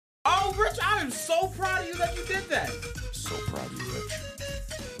Yo, Rich, I am so proud of you that you did that. So proud of you,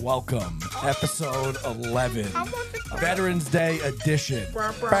 Rich. Welcome, episode 11, Veterans Day edition.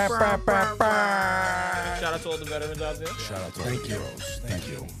 Shout out to all the veterans out there. Shout out to all Thank the you. heroes. Thank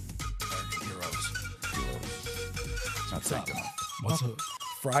you. Heroes. It's not taking off. What's up?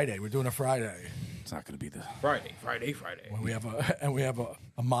 Friday. We're doing a Friday. It's not going to be the. Friday. When we have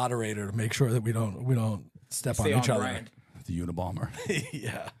a moderator to make sure that we don't step on Stay each on other. brand. The Unabomber.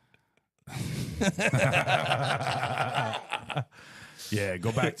 Yeah. Yeah,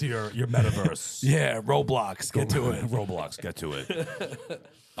 go back to your metaverse. Yeah, Roblox. Get to it. Roblox, get to it.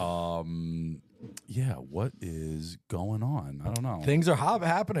 Yeah, what is going on? I don't know. Things are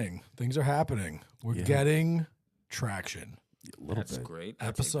happening. We're getting traction. A little That's bit. great.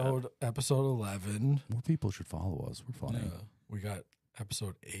 I'll take that. Episode 11. More people should follow us. We're funny. We got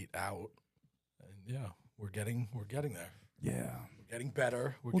episode 8 out. And yeah, we're getting there. Yeah. We're getting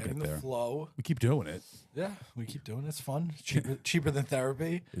better. We're We'll getting get the there. flow. We keep doing it. Yeah, we keep doing it. It's fun. Cheaper than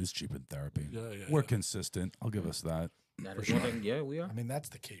therapy. It is cheaper than therapy. Yeah, We're consistent. I'll give us that. That is one thing. Yeah, we are. I mean, that's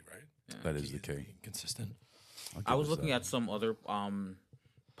the key, right? That is the Being key. consistent. I'll give I was us looking that. at some other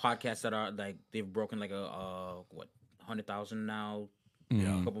podcasts that are like they've broken like a 100,000 now,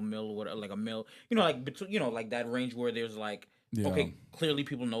 a couple mil or whatever, like a mil. You know, like like that range where there's like okay, clearly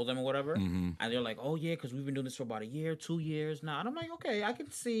people know them or whatever, and they're like, oh yeah, because we've been doing this for about a year, 2 years now, and I'm like, okay, I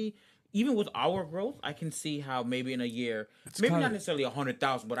can see. Even with our growth, I can see how maybe in a year, maybe not necessarily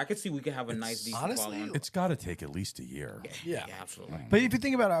 100,000, but I could see we could have a nice, decent honestly, following. It's got to take at least a year. Yeah. Absolutely. But if you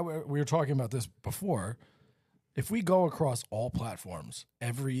think about it, we were talking about this before. If we go across all platforms,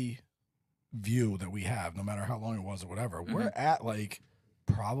 every view that we have, no matter how long it was or whatever, we're at like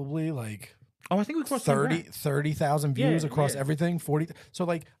probably like Oh, I think we crossed 30,000 views Yeah, across yeah. everything. 40. So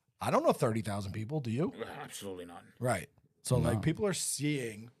like, I don't know 30,000 people. Do you? Absolutely not. Right. So like, people are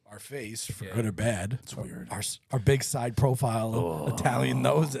seeing our face for Yeah. good or bad. It's weird. Our big side profile Italian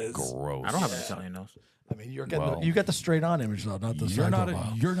noses. Gross. I don't have an Italian nose. I mean, you're getting Well, you get the straight on image though, not the You're side not.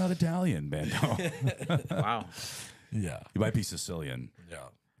 profile. You're not Italian, man. No. Wow. Yeah. You might be Sicilian. Yeah.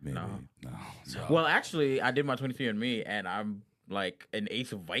 Maybe. No. No. Well, actually, I did my 23andMe, and I'm like an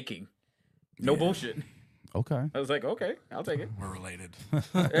eighth of Viking. No bullshit. Okay. I was like, okay, I'll take it. We're related.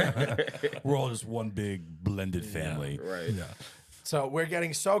 We're all just one big blended family. Right. Yeah. So we're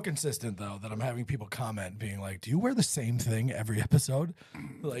getting so consistent though that I'm having people comment being like, "Do you wear the same thing every episode?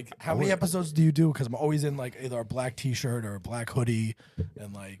 Like, how many episodes do you do?" Because I'm always in like either a black T-shirt or a black hoodie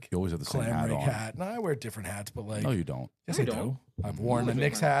and like You always have the same clam hat rig on. hat. No, I wear different hats, but like, No, you don't. yes, You I do. don't. I've worn a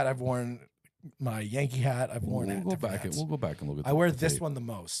Knicks hat. I've worn my Yankee hat. I've worn We'll go different back. hats. We'll go back and look at. I wear the this tape. one the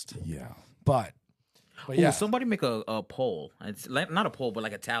most, Yeah. but Ooh, yeah. somebody make a poll. It's like, not a poll, but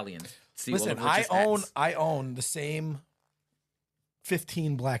like Italians. See all Listen, of Rich's hats. I own the same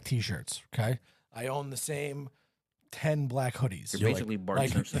 15 black T-shirts. Okay, I own the same 10 black hoodies. You're basically Bart Like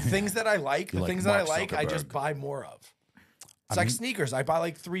the Simpson. things that I like, You're the like things that I Mark like, I just Zuckerberg. buy more of. It's like sneakers. I buy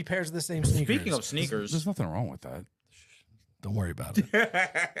like 3 pairs of the same sneakers. Speaking of sneakers, There's nothing wrong with that. Don't worry about it.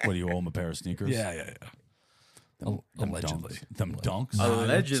 What do you owe him a pair of sneakers? Yeah. Them Allegedly. dunks. Them dunks.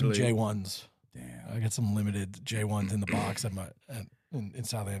 Allegedly. Some J1s. Damn. I got some limited J1s in the box at in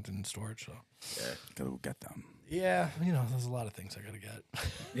Southampton storage. So Gotta go get them. yeah, there's a lot of things I gotta get.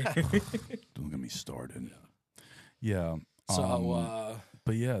 Don't get me started. Yeah. So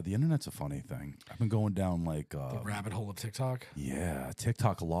But yeah, the internet's a funny thing. I've been going down like the rabbit hole of TikTok. yeah,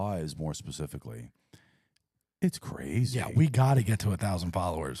 TikTok lives more specifically. It's crazy. Yeah, we got to get to 1,000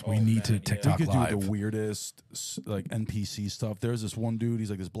 followers. We need to TikTok we could live. do the weirdest like NPC stuff. There's this one dude. He's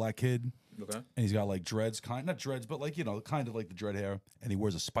like this black kid, okay. and he's got like dreads, not dreads, but like kind of like the dread hair, and he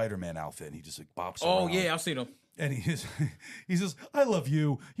wears a Spider-Man outfit, and he just like bops. Oh around. yeah, I've seen them. And he says, "I love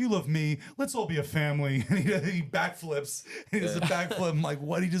you, you love me. Let's all be a family." And he backflips. He does a backflip. I'm like,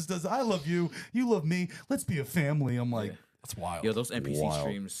 what? He just does. I love you, you love me. Let's be a family. I'm like, That's wild. Yo, those NPC Wild.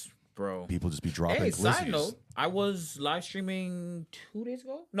 streams, bro. people just be dropping. Hey, side glizzies. note, I was live streaming 2 days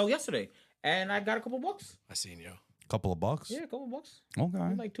ago. No, yesterday, and I got a couple bucks. I seen you. Couple of bucks. Yeah, a couple bucks.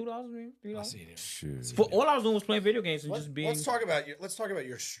 Okay. Like $2, maybe I $3. seen you. Shoot. But all I was doing was playing video games and just being Let's talk about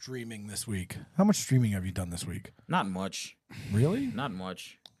your streaming this week. How much streaming have you done this week? not much, Really? not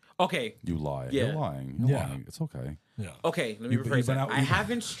much. Okay, You lie. Yeah. You're lying. You're Yeah. lying. It's okay. Yeah. okay. Let me You've been rephrase that. out- I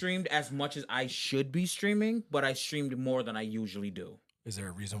haven't streamed as much as I should be streaming, but I streamed more than I usually do. Is there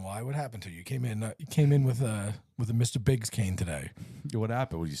a reason why? What happened to you? You came in with with a Mr. Biggs cane today. What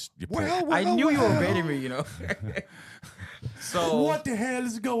happened? I knew you were baiting me, you know. So what the hell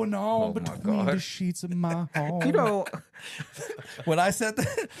is going on between the sheets of my home? you know, when I sent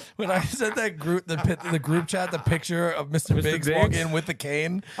that group chat the picture of Mr. Biggs walking in with the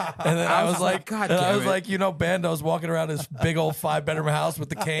cane, and then I was like, you know, Bando's walking around his big old 5-bedroom house with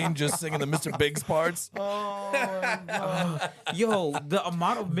the cane, just singing the Mr. Biggs parts. Oh my God. yo, the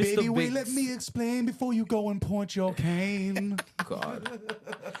amount of Mr. Baby, wait, Biggs. let me explain before you go and point your cane. God,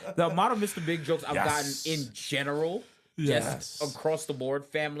 the amount of Mr. Big jokes I've gotten in general. Just across the board,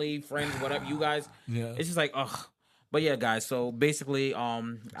 family, friends, whatever, you guys. Yeah. It's just like, ugh. But yeah, guys, so basically,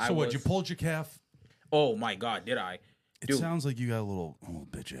 you pulled your calf? Oh my God, did I? It sounds like you got a little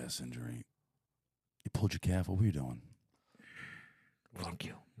bitch ass injury. You pulled your calf, what were you doing? Fuck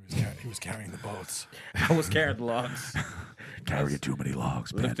you. He was carrying the boats. I was carrying the logs. Carrying too many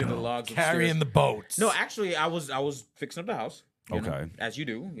logs, man. Lifting the logs. Carrying the boats. No, actually, I was fixing up the house. You okay. know, as you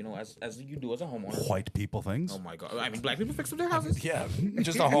do, you know, as you do as a homeowner. White people things? Oh my God. I mean, black people fix up their houses. Yeah,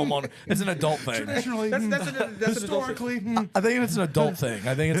 just a homeowner. It's an adult thing. Traditionally, that's historically, I think it's an adult thing.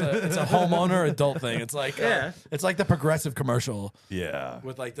 I think it's a homeowner adult thing. It's like it's like the Progressive commercial. Yeah,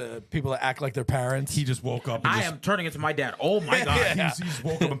 with like the people that act like their parents. He just woke up. And I am turning into my dad. Oh my God. He just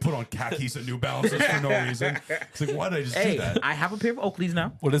woke up and put on khakis and New Balances for no reason. It's like, why did I just do that? I have a pair of Oakleys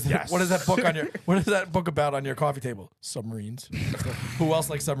now. What is that? What is that book on your? What is that book about on your coffee table? Submarines. Who else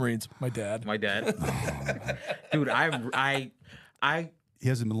likes submarines? My dad. Dude, He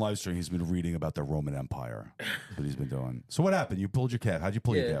hasn't been live streaming. He's been reading about the Roman Empire. That's what he's been doing. So what happened? You pulled your calf. How'd you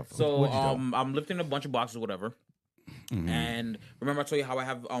pull your calf? So what'd you do? I'm lifting a bunch of boxes or whatever. Mm-hmm. And remember I told you how I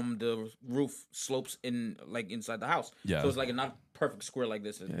have the roof slopes in like inside the house. Yeah. So it's like a not perfect square like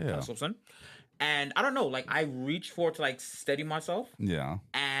this. It slopes in. And I don't know, like I reached for it to like steady myself. Yeah.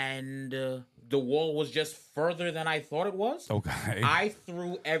 And the wall was just further than I thought it was. Okay. I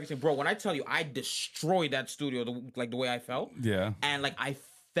threw everything, bro. When I tell you, I destroyed that studio, the way I felt. Yeah. And like I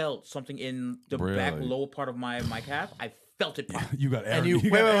felt something in the back lower part of my calf. I felt it pop. You got Aaron.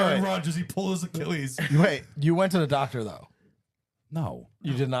 And Aaron Rodgers. He pulled his Achilles. Wait, you went to the doctor though? No,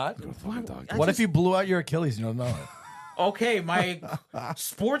 you did not. What if you blew out your Achilles? You don't know it. Okay, my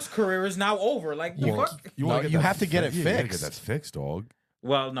sports career is now over. Like, you have to get it fixed. You get that fixed, dog.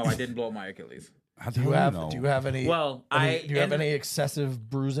 Well, no, I didn't blow up my Achilles. Do you have any? Well, do you have any excessive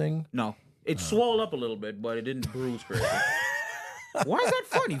bruising? No, it swelled up a little bit, but it didn't bruise crazy. Why is that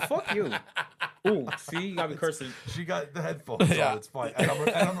funny? Fuck you. Ooh, see, you got me cursing. She got the headphones on. It's fine. And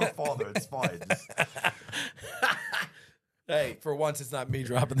I'm her father. It's fine. Hey, for once, it's not me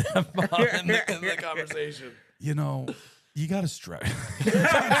dropping that bomb in the conversation. You know, you got to stretch.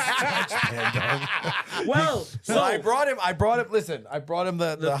 Well, so I brought him. Listen, I brought him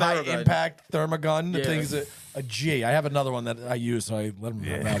the high impact thermogun. The thing's a G. I have another one that I use, so I let him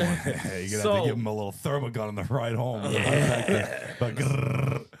have that one. You're gonna have to give him a little thermogun on the ride home.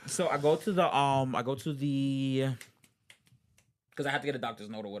 So I go to the because I had to get a doctor's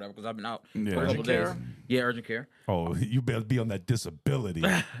note or whatever because I've been out for a couple days. Yeah, urgent care. Oh, you better be on that disability.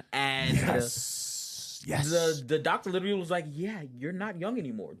 And yes. The doctor literally was like, "Yeah, you're not young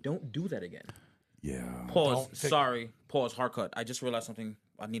anymore. Don't do that again." Yeah. Pause. Sorry. Pause. Hard cut. I just realized something.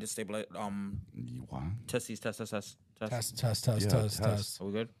 I need to stabilize. What? Test. Are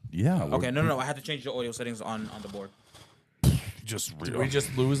we good? Yeah. Okay. No. I had to change the audio settings on the board. Did we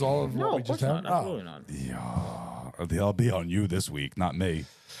just lose all of what we just had? No, absolutely not. Yeah. They'll be on you this week, not me.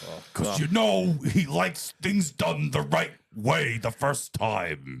 Because you know he likes things done the right way the first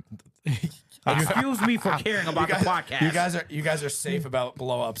time. Excuse me for caring about the podcast. You guys are safe about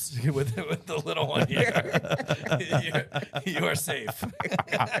blow-ups with the little one here. you are safe.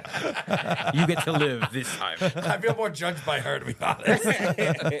 You get to live this time. I feel more judged by her, to be honest.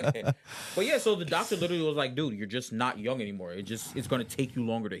 But yeah, so the doctor literally was like, "Dude, you're just not young anymore. It's going to take you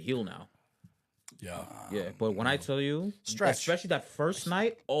longer to heal now." Yeah. But when I tell you, especially that first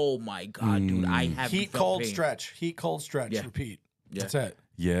night, oh my God, dude, I have heat, cold, stretch. Repeat. Yeah. That's it.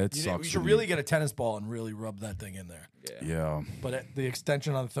 Yeah, it sucks. You should really get a tennis ball and really rub that thing in there. Yeah. But the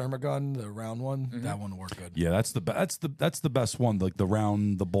extension on the thermogun, the round one, that one worked good. Yeah, that's the best one. Like the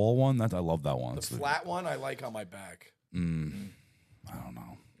ball one. I love that one. The flat one I like on my back. I don't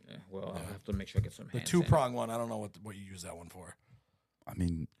know. Yeah, well, I'll have to make sure I get some. The 2-prong one, I don't know what you use that one for. I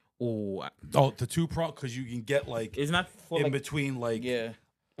mean, the 2-prong because you can get like it's not for in between like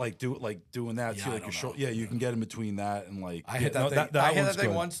doing that too, like your shoulder. Yeah, you can get in between that and like. I hit that thing. I hit that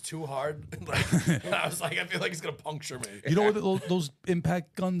thing once too hard. And I was like, I feel like it's gonna puncture me. You know what? Those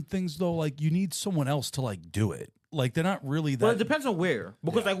impact gun things though, like you need someone else to like do it. Like they're not really that. Well, it depends on where,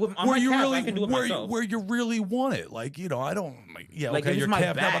 because like on my calf, I can do it myself. Where you really want it, like I don't. Like, okay, your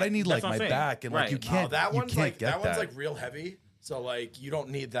calf now, but I need That's like my back, and like you can't. That one's you can't one's like real heavy, so like you don't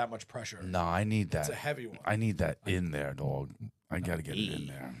need that much pressure. No, I need that. It's a heavy one. I need that in there, dog. I gotta get it in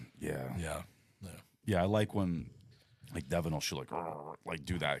there. Yeah. I like when like Devin will like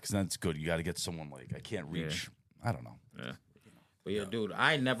do that because then it's good. You got to get someone like I can't reach. Yeah. I don't know. Yeah. But yeah, dude,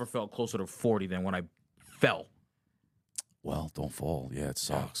 I never felt closer to 40 than when I fell. Well, don't fall. Yeah, it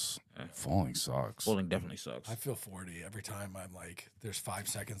sucks. Yeah. Falling sucks. Falling definitely sucks. I feel 40 every time I'm like, there's 5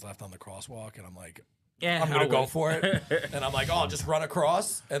 seconds left on the crosswalk, and I'm like, yeah, I'm going to go for it. And I'm like, oh, I'll just run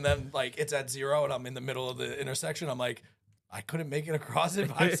across. And then like it's at 0 and I'm in the middle of the intersection. I'm like, I couldn't make it across in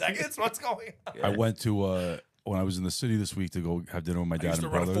 5 seconds. What's going on? I went to when I was in the city this week to go have dinner with my dad and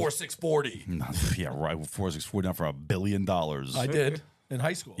brothers. I used to run a 4.640. Yeah, right. 4.640 down for $1 billion. I did in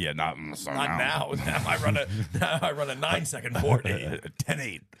high school. Yeah, not now. Now I run a 9-second 40.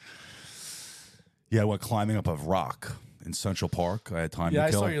 10.8. Yeah, I went climbing up a rock in Central Park. I had time to kill. Yeah,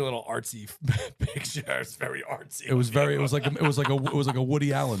 I saw your little artsy picture. It's very artsy. It was like a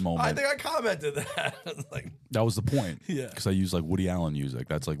Woody Allen moment. I think I commented that. That was the point. Yeah, because I used like Woody Allen music.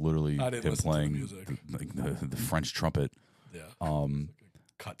 That's like literally him playing the French trumpet. Yeah.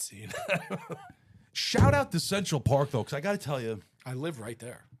 Cutscene. Shout out to Central Park though, because I got to tell you, I live right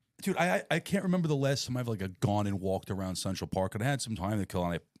there, dude. I can't remember the last time I've like gone and walked around Central Park, and I had some time to kill,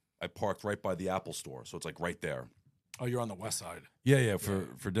 and I parked right by the Apple store, so it's like right there. Oh, you're on the west side. Yeah,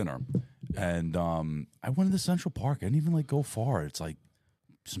 for dinner. And I went into Central Park. I didn't even like go far. It's like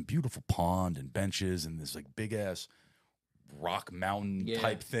some beautiful pond and benches and this like big ass rock mountain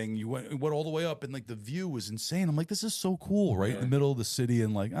type thing. You went all the way up and like the view was insane. I'm like, this is so cool, right in the middle of the city.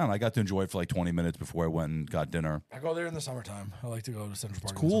 And like, I don't know, I got to enjoy it for like 20 minutes before I went and got dinner. I go there in the summertime. I like to go to Central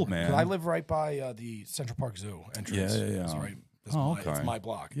Park. It's cool, man. I live right by the Central Park Zoo entrance. Yeah. It's right. It's my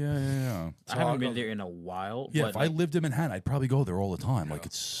block. Yeah. I haven't been there in a while. Yeah, if I lived in Manhattan, I'd probably go there all the time. Like,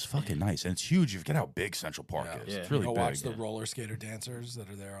 it's fucking nice. And it's huge. You forget how big Central Park is. It's really big. Watch the roller skater dancers that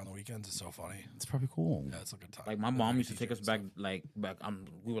are there on the weekends. It's so funny. It's probably cool. Yeah, it's a good time. Like, my mom used to take us back,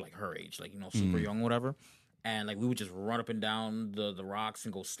 we were like her age, like, super young, whatever. And, like, we would just run up and down the rocks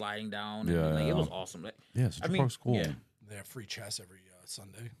and go sliding down. And, like, it was awesome. Like, Central Park's cool. Yeah. They have free chess every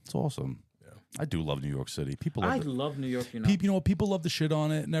Sunday. It's awesome. I do love New York City. People love love New York, People love the shit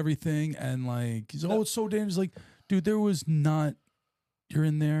on it and everything. And like, it's so dangerous. Like, dude, you're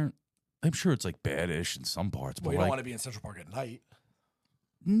in there. I'm sure it's like bad-ish in some parts. But you don't want to be in Central Park at night.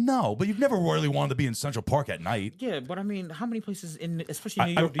 No, but you've never really wanted to be in Central Park at night. Yeah, but I mean, how many places especially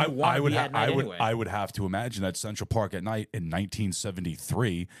in New York, do you want to be at night anyway? I would have to imagine that Central Park at night in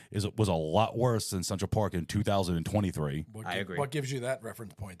 1973 was a lot worse than Central Park in 2023. I agree. What gives you that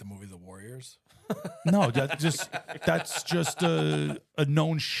reference point? The movie The Warriors? No, that's just a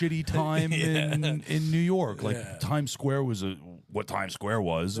known shitty time in New York. Like Times Square was what Times Square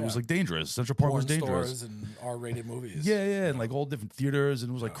was. It was like dangerous. Central Park was dangerous. Stores and R-rated movies. Yeah, and like all different theaters, and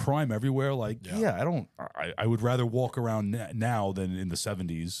it was like crime everywhere. Like, I would rather walk around now than in the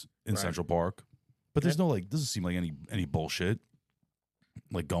 70s in Central Park. But there's no doesn't seem like any bullshit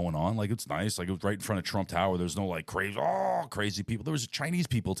like going on. Like, it's nice. Like, it was right in front of Trump Tower. There's no like crazy people. There was Chinese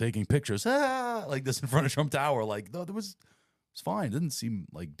people taking pictures like this in front of Trump Tower. Like, no, it's fine. It didn't seem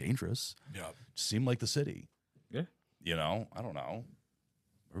like dangerous. Yeah, it seemed like the city. Yeah, I don't know.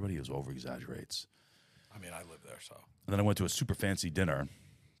 Everybody over exaggerates. I mean, I live there, so. And then I went to a super fancy dinner.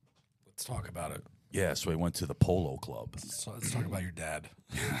 Let's talk about it. Yeah, so I went to the Polo Club. So let's talk about your dad.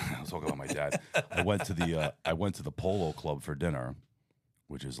 Let's talk about my dad. I went to the Polo Club for dinner,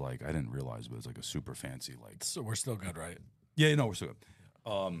 which is like, I didn't realize, but it's like a super fancy So we're still good, right? Yeah, no, we're still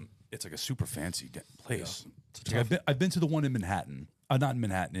good. It's like a super fancy place. Yeah. Like I've been to the one in Manhattan. Not in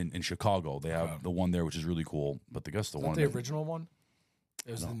Manhattan, in Chicago. They have the one there, which is really cool. But the one. The original one?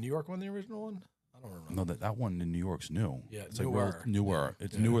 Is the New York one the original one? I don't remember. No, that one in New York's new. Yeah, it's newer. Newer.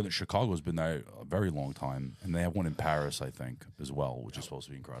 It's newer than Chicago's been there a very long time, and they have one in Paris, I think, as well, which is supposed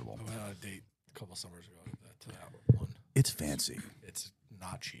to be incredible. I went on a date a couple summers ago to that one. It's fancy. It's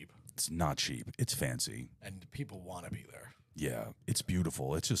not cheap. It's not cheap. It's fancy, and people want to be there. Yeah, it's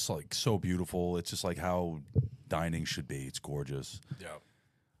beautiful. It's just like so beautiful. It's just like how dining should be. It's gorgeous. Yeah.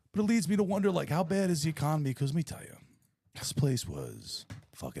 But it leads me to wonder, like, how bad is the economy? Because let me tell you, this place was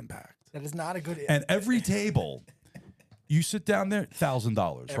fucking packed. That is not a good. And every table, You sit down there,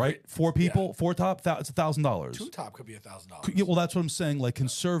 $1,000, right? 4 people, 4 top, it's $1,000. 2 top could be $1,000. Yeah, well, that's what I'm saying. Like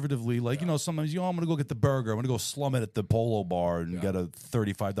conservatively, like sometimes I'm gonna go get the burger. I'm gonna go slum it at the Polo Bar and get a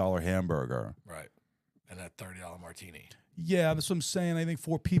 $35 hamburger. Right, and that $30 martini. Yeah, that's what I'm saying. I think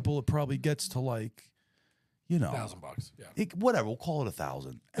 4 people, it probably gets to like, $1,000. Yeah, whatever. We'll call it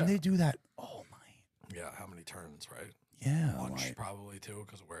 1,000, and they do that all night. Yeah, how many turns, right? Yeah, lunch probably too,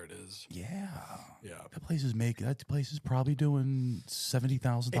 because of where it is. Yeah. That That place is probably doing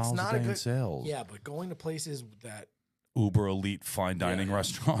 $70,000 a day in sales. Yeah, but going to places that uber elite fine dining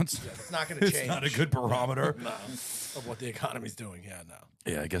restaurants. Yeah, it's not going to change. It's not a good barometer of what the economy's doing. Yeah,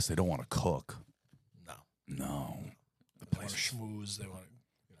 no. Yeah, I guess they don't want to cook. No. The place schmooze. They want.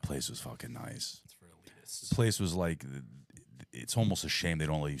 Place was fucking nice. It's for elitists. The place was like, it's almost a shame they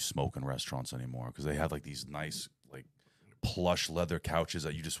don't let you smoke in restaurants anymore because they have like these nice like plush leather couches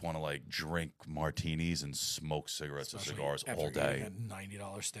that you just want to like drink martinis and smoke cigarettes and cigars all day. A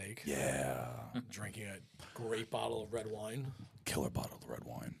 $90 steak. Yeah. Drinking a great bottle of red wine. Killer bottle of red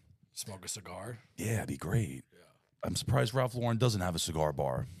wine. Smoke a cigar. Yeah, it'd be great. Yeah. I'm surprised Ralph Lauren doesn't have a cigar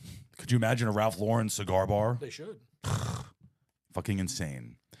bar. Could you imagine a Ralph Lauren cigar bar? They should. Fucking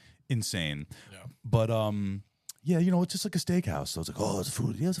insane. Insane. Yeah. But yeah, it's just like a steakhouse. So it's like, oh, it's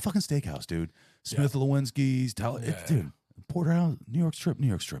food. Yeah, it's a fucking steakhouse, dude. Smith Lewinsky's, dude. Porterhouse, New York Strip,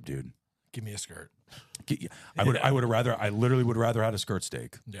 dude. Give me a skirt. I literally would rather had a skirt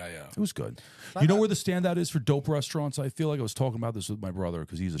steak. Yeah. It was good. You know where the standout is for dope restaurants? I feel like I was talking about this with my brother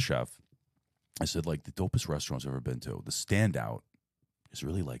because he's a chef. I said, like, the dopest restaurants I've ever been to, the standout is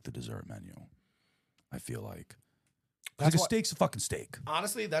really like the dessert menu. I feel like. Like a steak's a fucking steak.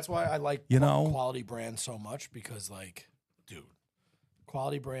 Honestly, that's why I like quality brands so much because, like, dude,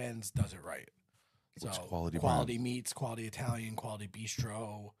 quality brands does it right. What's so quality meats, quality Italian, quality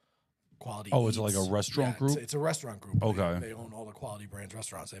bistro, quality. Oh, is it like a restaurant group? It's a restaurant group. Okay. They own all the quality brands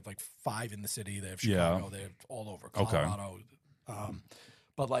restaurants. They have like 5 in the city. They have Chicago. They have all over Colorado. Okay.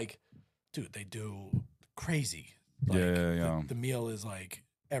 But like, dude, they do crazy. Like, The meal is like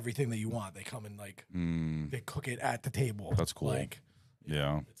everything that you want. They come in like they cook it at the table. That's cool. Like,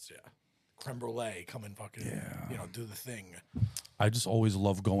 it's creme brulee, come and fucking do the thing. I just always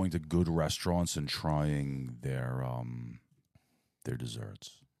love going to good restaurants and trying their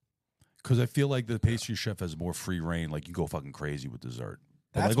desserts because I feel like the pastry chef has more free reign. Like you go fucking crazy with dessert.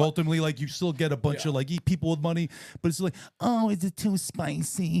 But like ultimately, like you still get a bunch of like people with money, but it's like, oh, is it too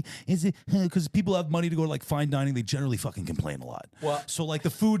spicy? Is it because people have money to go to like fine dining? They generally fucking complain a lot. Well, so like the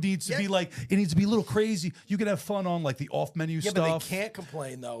food needs to be like it needs to be a little crazy. You can have fun on like the off menu stuff. Yeah, but they can't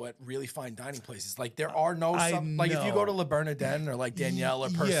complain though at really fine dining places. Like there are no like if you go to Le Bernardin or like Danielle or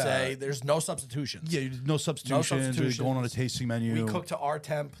Per Se, there's no substitutions. Yeah, no substitutions. You're going on a tasting menu. We cook to our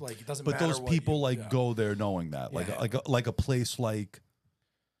temp. Like it doesn't matter. But those people go there knowing that like a place like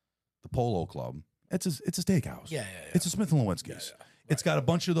the Polo Club, it's a steakhouse. Yeah. It's a Smith & Lewinsky's. Yeah. Right. It's got a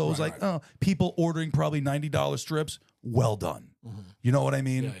bunch of those people ordering probably $90 strips. Well done. Mm-hmm. You know what I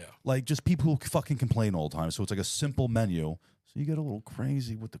mean? Yeah. Like just people who fucking complain all the time. So it's like a simple menu. So you get a little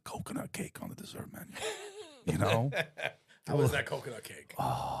crazy with the coconut cake on the dessert menu. You know? How was that coconut cake?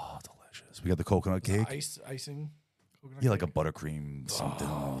 Oh, delicious. We got the coconut cake. Icing? Yeah, like a buttercream something.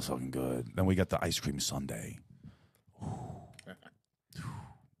 Oh, fucking good. Then we got the ice cream sundae.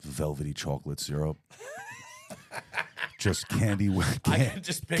 Velvety chocolate syrup. Just candy with I can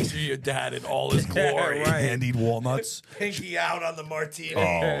just picture your dad in all his glory. Candied walnuts. Pinky out on the martini.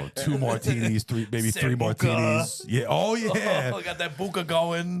 Oh, 2 martinis, 3 martinis. Yeah. Oh, yeah. Got that buka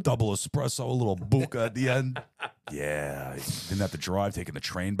going. Double espresso, a little buka at the end. Yeah. Didn't have to drive, taking the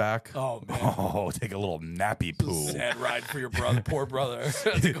train back. Oh, man. Oh, take a little nappy poo. Sad ride for your brother, poor brother.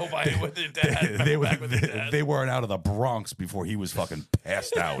 To go by it with your dad. They weren't out of the Bronx before he was fucking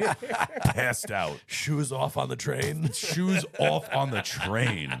passed out. Passed out. Shoes off on the train. Shoes off on the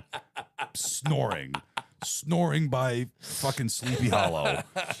train. Snoring by fucking Sleepy Hollow.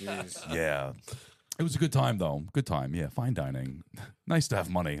 Jeez. Yeah. It was a good time, though. Good time. Yeah, fine dining. Nice to have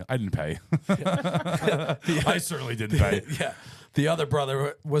money. I didn't pay. I certainly didn't pay. Yeah. The other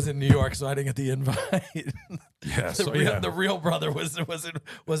brother was in New York, so I didn't get the invite. Yeah, the real brother was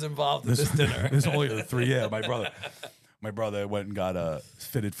involved in this dinner. There's only the 3. Yeah, my brother went and got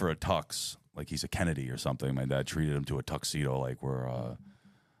fitted for a tux. Like he's a Kennedy or something. My dad treated him to a tuxedo like we're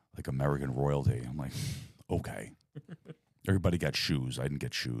like American royalty. I'm like, okay. Everybody got shoes. I didn't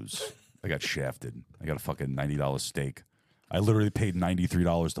get shoes. I got shafted. I got a fucking $90 steak. I literally paid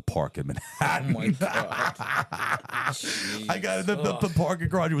 $93 to park in Manhattan. Oh my God. I got the parking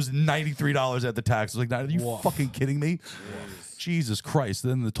garage. It was $93 at the tax. I was like, are you fucking kidding me? Jesus Christ.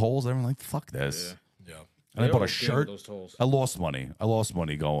 Then the tolls, everyone like, fuck this. Yeah. And I bought a always game with shirt. those tolls. I lost money.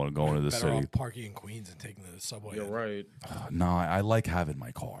 going to the Better city. off parking in Queens and taking the subway. You're in. right. No, I like having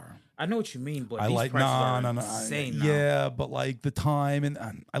my car. I know what you mean, but I these like prices are insane now. Yeah, but like the time and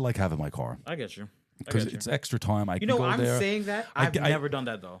I like having my car I get you. because it's extra time. I You can know, go I'm there. saying that. I- I've never done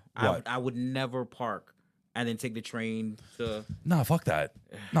that though. What? I would never park and then take the train to. No, fuck that.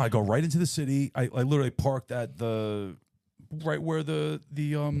 No, I go right into the city. I literally parked at the right where the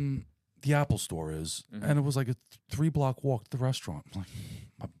Apple store is, and it was like a 3-block walk to the restaurant. I'm like,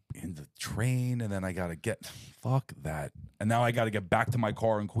 I'm in the train, and then I gotta get fuck that, and now I gotta get back to my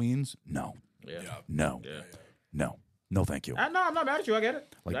car in Queens. No, no, no, thank you. No, I'm not mad at you. I get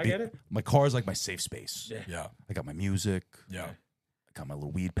it. I get it. My car is like my safe space. Yeah. I got my music. Yeah. I got my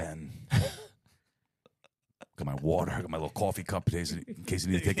little weed pen. Got my water. I got my little coffee cup in case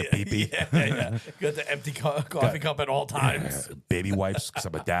you need to take a pee-pee. Yeah. Got the empty coffee cup at all times. Baby wipes, because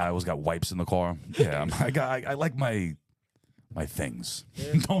I'm a dad. I always got wipes in the car. Yeah, I like my things.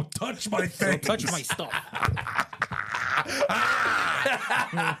 Don't touch my things. Don't touch my stuff.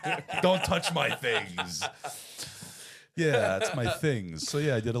 Don't touch my things. Yeah, that's my things. So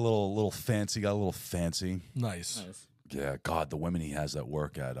yeah, I did a little fancy. Got a little fancy. Nice. Yeah, God, the women he has that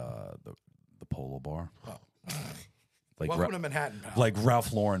work at the Polo Bar. Oh. Like Welcome to Manhattan, pal. like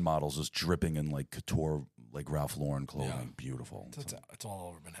Ralph Lauren models just dripping in like couture, like Ralph Lauren clothing. Yeah. Beautiful. It's all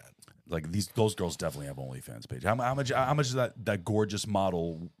over Manhattan. Like those girls definitely have OnlyFans page. How much does that gorgeous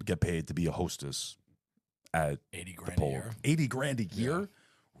model get paid to be a hostess at 80 the grand a Polo? year. 80 grand a year?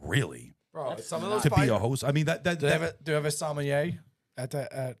 Really? Bro, some of those To be a host? I mean that do they have a sommelier at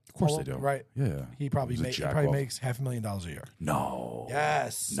of course Polo? they do. Right. Yeah. He probably He's a jack makes $500,000 a year. No.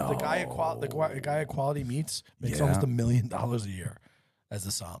 Yes. No. The guy at Quality Meats makes Yeah. almost $1 million a year as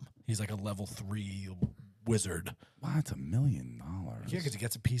the som. He's like a level 3 wizard. Wow, that's $1 million. Yeah, because he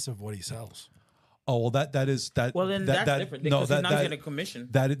gets a piece of what he sells. Oh well, that is that. Well, then that, that's different. Because he's not getting a commission.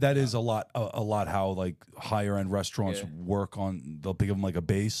 That is a lot how like higher end restaurants work on. They'll give them like a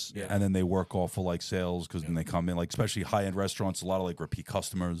base, and then they work off of like sales because when they come in, like especially high end restaurants, a lot of like repeat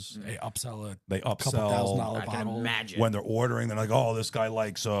customers. They upsell Couple $1,000 I can bottle. imagine. when they're ordering. They're like, oh, this guy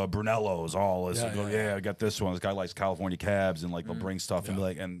likes Brunello's. Oh, this Yeah, I got this one. This guy likes California cabs, and like they'll bring stuff and be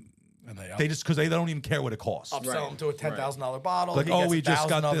like and. And They just because they don't even care what it costs. upsell him to a $10,000 bottle. Like, he oh, gets we just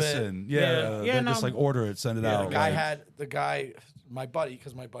 1,000 got of this it. in. Just No. like order it, send it out. The guy, my buddy,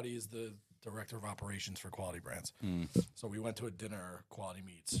 because my buddy is the director of operations for Quality Brands. So we went to a dinner, Quality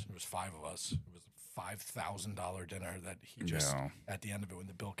Meats. There was 5 of us. It was a $5,000 dinner that he just, at the end of it, when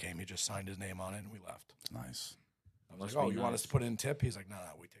the bill came, he just signed his name on it and we left. It's nice. I was like, oh, you want us to put in tip? He's like, no,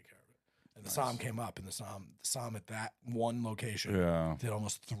 we take care of it. And the som came up, and the som at that one location did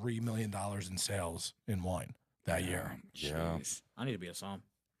almost $3 million in sales in wine that year. Yeah. Jeez. I need to be a som.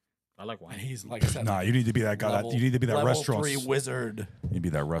 I like wine. And he's, like I said, Nah, you need to be that guy. You need to be that level restaurant. 3 wizard. You need to be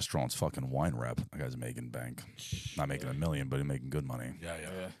that restaurant's fucking wine rep. That guy's making bank. Not making $1 million, but he's making good money. Yeah.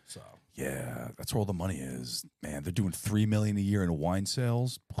 So Yeah, that's where all the money is. Man, they're doing $3 million a year in wine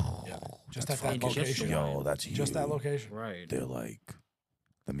sales. yeah, just at fucking that location. Yo, that's Just that huge. location. Right. They're like,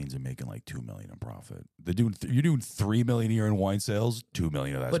 that means they're making like $2 million in profit. They're doing you're doing $3 million a year in wine sales. $2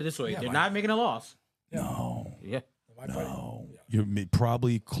 million of that. Put it this way, they're not making a loss. No, Yeah. no, you're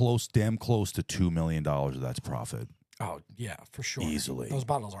probably damn close to $2 million of that's profit. Oh yeah, for sure. Easily. Those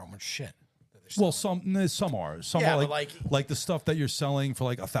bottles aren't worth shit. Well, some are. Some Yeah, are but like the stuff that you're selling for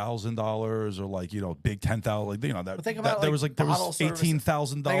like $1,000 or like big 10,000. Like that. But think about there was bottle service.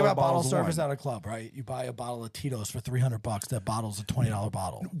 $18,000. Think about bottle bottles of service wine. at a club, right? You buy a bottle of Tito's for $300. That bottle's a $20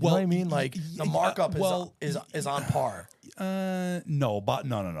 bottle. You know what I mean? Like the markup is on par.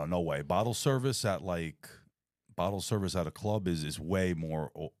 No way. Bottle service at a club is way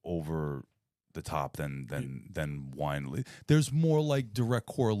more over the top than wine. There's more like direct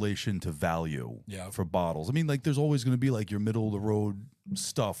correlation to value for bottles. I mean, like there's always going to be like your middle of the road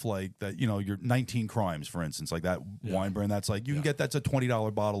stuff like that, your 19 Crimes, for instance, like that wine brand. That's like that's a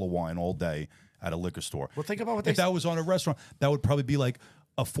 $20 bottle of wine all day at a liquor store. Well, think about what if that was on a restaurant, that would probably be like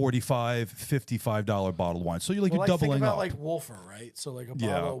a $45, $55 bottle of wine. So you're doubling think about up. like Wolfer, right? So like a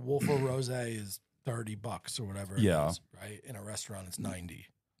bottle of Wolfer Rosé is $30 or whatever it is, right? In a restaurant it's 90.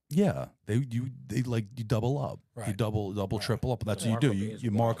 Yeah, you double up, Right. you double triple up. That's what you markup do. is You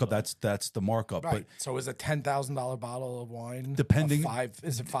mark up. That's the markup. Right. But So is a $10,000 bottle of wine Depending-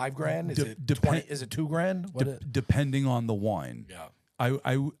 is it $5,000? Is it depend- 20? Is it $2,000? depending on the wine, Yeah.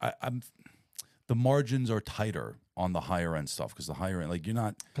 I'm the margins are tighter on the higher end stuff because the higher end, like you're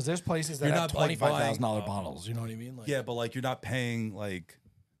not. Because there's places that You're have not, like, $25,000 bottles. You know what I mean? Like, Yeah, but like you're not paying like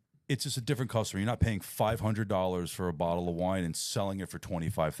it's just a different customer. You're not paying $500 for a bottle of wine and selling it for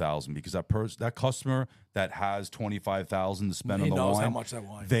 $25,000 because that customer that has $25,000 to spend on the wine, how much that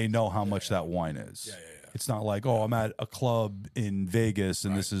wine. They know how much that wine is. Yeah. It's not like, oh, I'm at a club in Vegas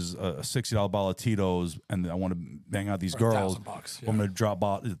and this is a $60 bottle of Tito's and I want to bang out these girls. $1,000, I'm going to drop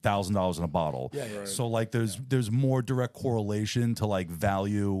 $1,000 in a bottle. Yeah. So like there's more direct correlation to like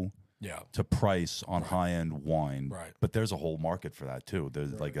value to price on high end wine. Right. But there's a whole market for that too.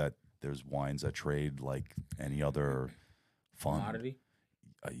 There's like that. There's wines that trade like any other commodity.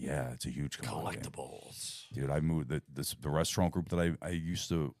 Yeah, it's a huge commodity. Collectibles. Dude, I moved the restaurant group that I used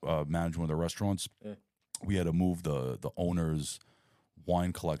to manage one of the restaurants. Yeah. We had to move the owner's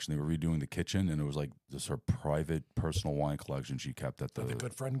wine collection. They were redoing the kitchen, and it was like this her private personal wine collection she kept at the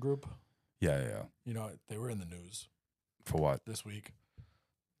Good Friend Group. Yeah. You know, they were in the news For what? this week.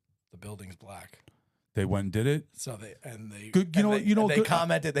 The building's black. They went and did it. So they Good,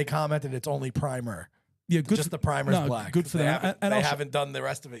 they commented it's only primer. Yeah, good. Just the primer's black. Good for them. They haven't done the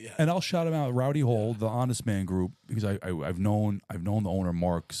rest of it yet. And I'll shout him out, Rowdy Hole, the Honest Man Group, because I've known the owner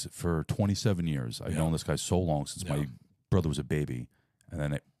Mark for 27 years. I've known this guy so long since my brother was a baby, and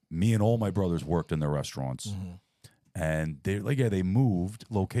then me and all my brothers worked in their restaurants, and they moved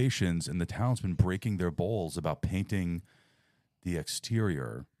locations, and the town's been breaking their balls about painting the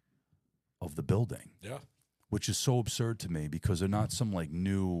exterior of the building. Yeah. Which is so absurd to me because they're not some like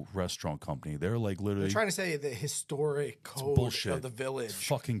new restaurant company. They're like literally They're trying to say the historic code of the village. It's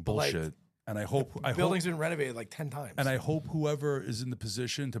fucking bullshit. Like, and I hope building's been renovated like 10 times. And I hope whoever is in the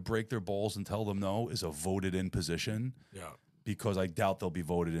position to break their balls and tell them no is a voted in position. Yeah. Because I doubt they'll be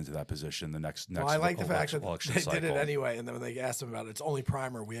voted into that position the next. Well, I like the fact that they cycle. did it anyway, and then when they asked them about it, it's only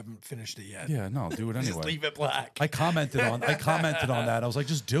primer. We haven't finished it yet. Yeah, no, do it anyway. Just leave it black. I commented on that. I was like,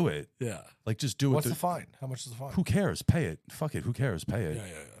 just do it. Yeah. Like, just do it. What's the fine? How much is the fine? Who cares? Pay it. Fuck it. Who cares? Pay it. Yeah.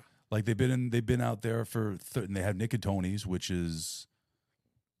 Like they've been out there for and they have Nick and Tony's, which is.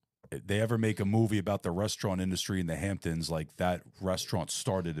 If they ever make a movie about the restaurant industry in the Hamptons, like that restaurant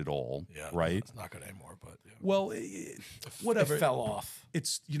started it all, right? It's not good anymore, but well, whatever. It fell off.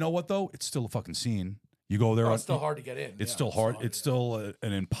 It's you know what though? It's still a fucking scene. You go there. It's still hard to get in. It's still hard. It's still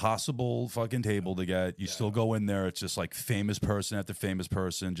an impossible fucking table to get. You still go in there. It's just like famous person after famous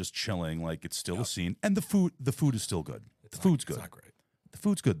person just chilling. Like it's still a scene, and the food is still good. The food's good. It's not great. The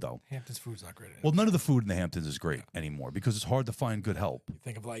food's good though. Hamptons food's not great anymore. Well, none of the food in the Hamptons is great anymore because it's hard to find good help. You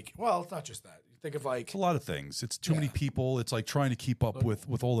think of it's not just that. You think of it's a lot of things. It's too many people. It's like trying to keep up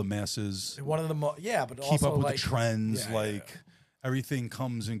with all the masses. One of the but keep also up with like, the trends. Everything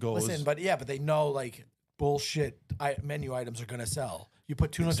comes and goes. Listen, but they know like bullshit menu items are gonna sell. You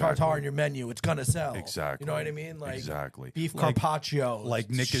put tuna tartare in your menu, it's gonna sell. Exactly. You know what I mean? Like beef like, carpaccio. Like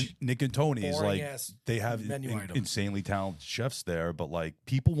Nick and Tony's. Like they have menu insanely talented chefs there, but like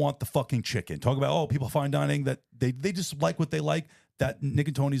people want the fucking chicken. Talk about people fine dining that they just like what they like. That Nick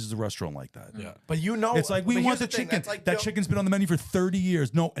and Tony's is a restaurant like that. Yeah, but it's like we want the chicken. That chicken's been on the menu for 30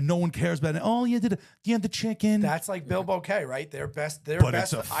 years. No one cares about it. Oh, you had the chicken. That's like Bill Bouquet, right? Their best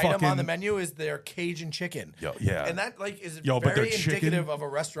item on the menu is their Cajun chicken. Yeah, and that is very indicative of a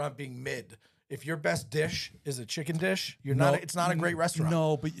restaurant being mid. If your best dish is a chicken dish, it's not a great restaurant.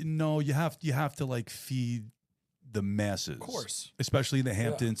 No, but you have to like feed the masses, of course, especially in the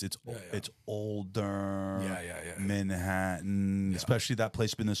Hamptons. It's older, Manhattan, especially that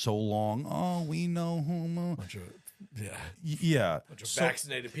place been there so long. Oh, we know who. Bunch of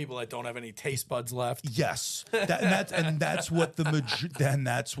vaccinated people that don't have any taste buds left. Yes, that's what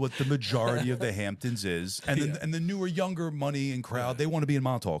the majority of the Hamptons is, and the newer, younger money and crowd they want to be in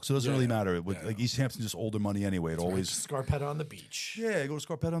Montauk, so it doesn't really matter. Like East Hampton's just older money anyway. It always Scarpetta on the beach. Yeah, go to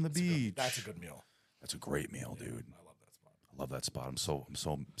Scarpetta on the beach. That's a good meal. That's a great meal, dude. I love that spot. I love that spot. I'm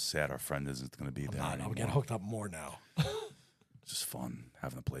so sad our friend isn't going to be there anymore. I'll get hooked up more now. It's just fun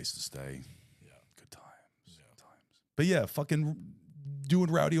having a place to stay. Yeah, good times. But yeah, fucking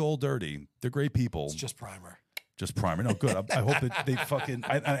doing Rowdy Old Dirty. They're great people. It's just primer. Just primer. No, good. I hope that they fucking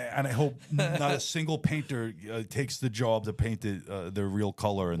and I hope not a single painter takes the job to paint it their real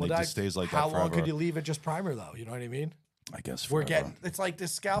color and it just stays like that forever. How long could you leave it just primer though? You know what I mean? I guess it's like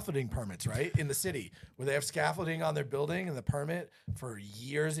this scaffolding permits, right? In the city where they have scaffolding on their building and the permit for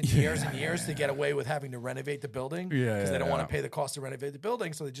years and years and years to get away with having to renovate the building because they don't want to pay the cost to renovate the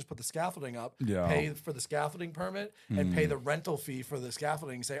building. So they just put the scaffolding up, pay for the scaffolding permit and pay the rental fee for the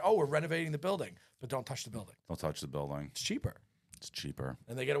scaffolding and say, oh, we're renovating the building, but don't touch the building. Don't touch the building. It's cheaper. It's cheaper.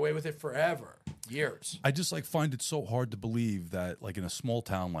 And they get away with it forever, years. I just find it so hard to believe that like in a small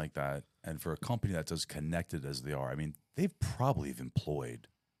town like that and for a company that's as connected as they are, I mean, they've probably employed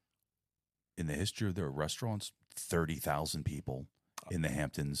in the history of their restaurants 30,000 people. in the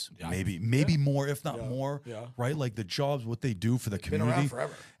Hamptons. Yeah. Maybe more, if not more. Yeah. Right? Like the jobs, what they do for the Been around community,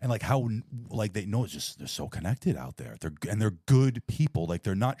 forever. and like how like they know it's just they're so connected out there. They're good people. Like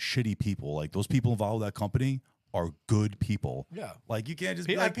they're not shitty people. Like those people involved with that company are good people. Yeah. Like you can't just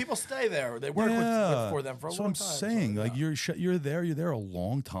be People, like people stay there. They work for them for a long time. That's what I'm saying. So, like you're there a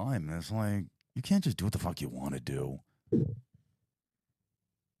long time, and it's like you can't just do what the fuck you want to do.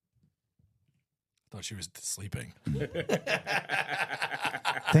 Thought she was sleeping.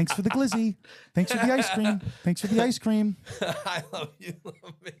 Thanks for the glizzy. Thanks for the ice cream. Thanks for the ice cream. I love you,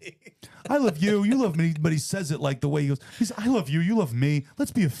 love me. I love you. You love me. But he says it like the way he goes. He's, I love you. You love me.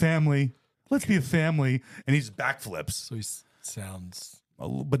 Let's be a family. Let's be a family. And he's backflips. So he sounds.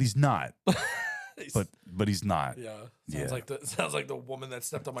 But he's not. But he's not. Yeah. Sounds like the woman that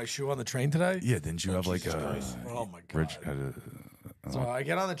stepped on my shoe on the train today. Yeah. Didn't you have like a? Oh my god. So I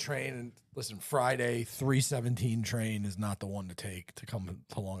get on the train and listen. Friday 3:17 train is not the one to take to come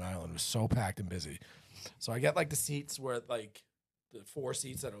to Long Island. It was so packed and busy. So I get like the seats where like the 4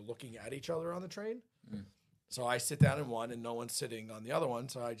 seats that are looking at each other on the train. So I sit down in one and no one's sitting on the other one.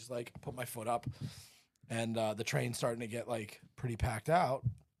 So I just like put my foot up, and the train's starting to get like pretty packed out.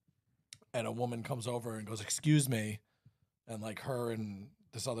 And a woman comes over and goes, "Excuse me," and like her and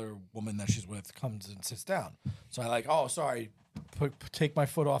this other woman that she's with comes and sits down. So I like, "Oh, sorry." Take my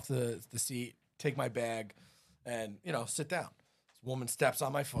foot off the seat, take my bag, and sit down. This woman steps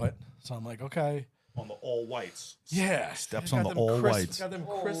on my foot, so I'm like, okay. On the all whites. Yeah, Steps on the all whites. Got them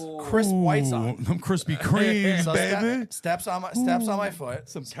crisp whites on. Them Krispy Kremes, So baby. steps on my foot.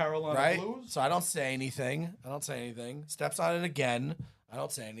 Some Carolina right? Blues. So I don't say anything. Steps on it again. I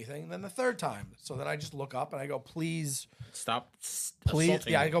don't say anything. Then the third time. So then I just look up and I go, please. Stop. Please.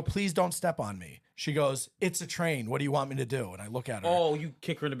 Yeah, I go, please don't step on me. She goes, "It's a train. What do you want me to do?" And I look at her. Oh, you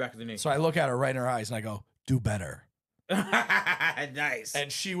kick her in the back of the knee. So I look at her right in her eyes and I go, "Do better." Nice.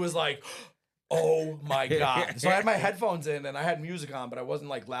 And she was like, "Oh my God." So I had my headphones in and I had music on, but I wasn't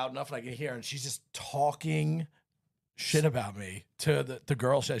like loud enough and I could hear. And she's just talking shit about me to the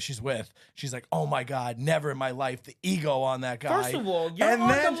girl that she's with. She's like, "Oh my God, never in my life, the ego on that guy." First of all, you're on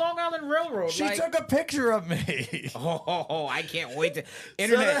the Long Island Railroad. She took a picture of me. Oh, I can't wait to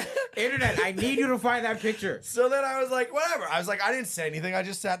internet. I need you to find that picture. So then I was like, whatever. I was like, I didn't say anything. I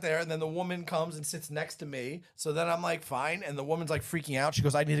just sat there, and then the woman comes and sits next to me. So then I'm like, fine. And the woman's like freaking out. She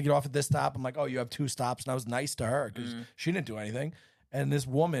goes, "I need to get off at this stop." I'm like, "Oh, you have 2 stops." And I was nice to her because she didn't do anything. And this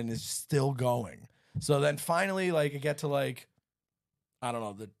woman is still going. So then finally, like, I get to like, I don't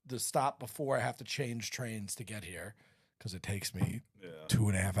know, the stop before I have to change trains to get here because it takes me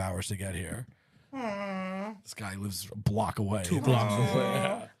 2.5 hours to get here. This guy lives a block away. 2 blocks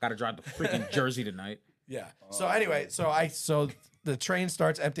away. Got to drive to freaking Jersey tonight. Yeah. So anyway, so the train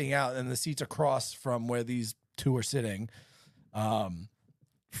starts emptying out, and the seats across from where these 2 are sitting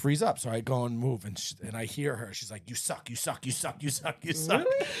freeze up. So I go and move, and I hear her. She's like, "You suck, you suck, you suck, you suck, you suck."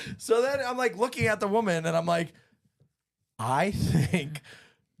 Really? So then I'm like looking at the woman, and I'm like, I think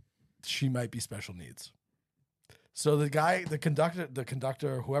she might be special needs. So the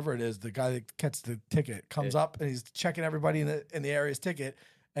conductor, whoever it is, the guy that gets the ticket, comes up and he's checking everybody in the area's ticket.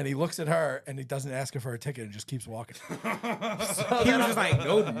 And he looks at her and he doesn't ask her for a ticket and just keeps walking. He was just like,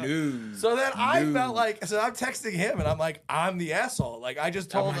 no news. So then I felt like, so I'm texting him and I'm like, I'm the asshole. Like, I just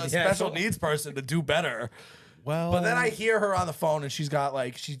told a special needs person to do better. Well, but then I hear her on the phone and she's got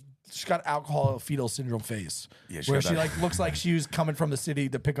like, she's got alcohol fetal syndrome face. Yeah, where she like looks like she was coming from the city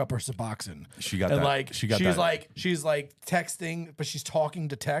to pick up her Suboxone. She got that. Like, she's like texting, but she's talking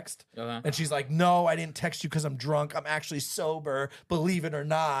to text. And she's like, "No, I didn't text you because I'm drunk. I'm actually sober. Believe it or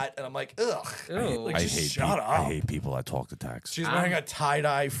not." And I'm like, ugh. Like, shut up. I hate people that talk to text. She's wearing a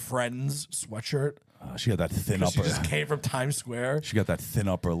tie-dye Friends sweatshirt. She had that thin upper. She just came from Times Square. She got that thin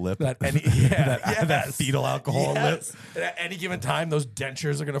upper lip. That fetal alcohol lip. And at any given time, those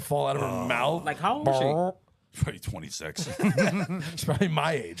dentures are gonna fall out of her mouth. Like, how old is she? Probably 26. She's probably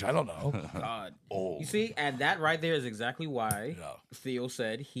my age. I don't know. God. Old. You see, and that right there is exactly why Theo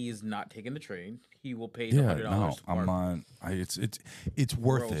said he is not taking the train. He will pay the $100. No, I'm on. It's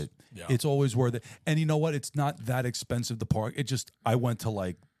worth it. Yeah. It's always worth it. And you know what? It's not that expensive to park. It just, I went to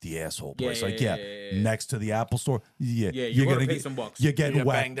like the asshole place. Next to the Apple store. You're gonna pay some bucks. You're getting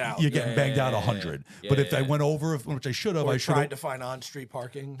banged out. You're getting banged out 100. But if I went over, which I should have, I tried to find on-street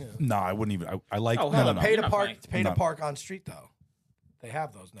parking. Yeah. No, I wouldn't even. I like Pay to park on street though. They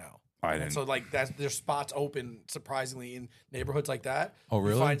have those now. I didn't. So like there's spots open surprisingly in neighborhoods like that. Oh,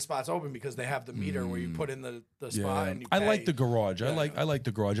 really? You find spots open because they have the meter where you put in the spot and you pay. I like the garage. I like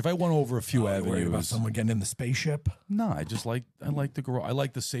the garage. If I went over a few avenues, about someone getting in the spaceship. No, I like the garage. I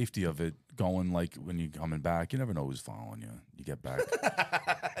like the safety of it going. Like when you're coming back, you never know who's following you. You get back.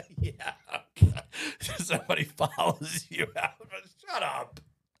 Yeah. Somebody follows you out. Shut up.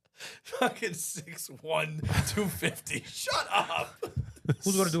 Fucking 6'1", 250. Shut up.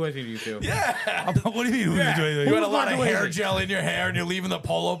 Who's going to do anything to you, too? Yeah. What do you mean? You got a lot of hair gel in your hair and you're leaving the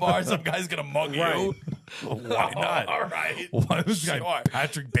polo bar. Some guy's going to mug you. Why not? All right. Why was this guy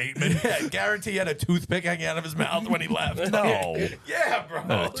Patrick Bateman? Yeah, guarantee he had a toothpick hanging out of his mouth when he left. No. Yeah, bro.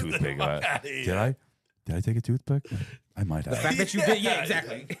 Not a toothpick. Did I? Did I take a toothpick? I might have. The fact that you did, yeah,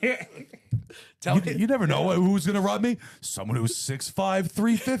 exactly. You never know who's going to rob me. Someone who's 6'5",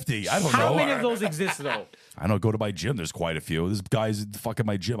 350. I don't know. How many of those exist, though? I don't go to my gym. There's quite a few. There's guys fucking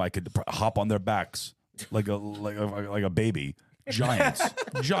my gym. I could hop on their backs like a baby. Giants.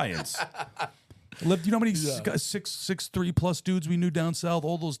 You know how many 6'3" plus dudes we knew down south?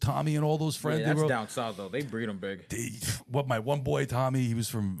 All those Tommy and all those friends. Yeah, that's down south, though. They breed them big. My one boy, Tommy, he was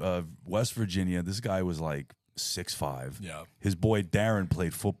from West Virginia. This guy was like 6'5". Yeah. His boy Darren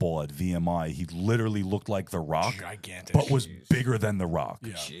played football at VMI. He literally looked like The Rock, gigantic, but was bigger than The Rock.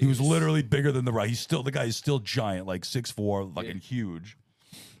 Yeah. He was literally bigger than The Rock. The guy is still giant, like 6'4", fucking huge.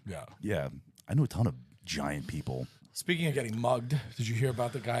 Yeah. I knew a ton of giant people. Speaking of getting mugged, did you hear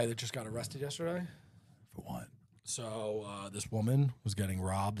about the guy that just got arrested yesterday? For what? So this woman was getting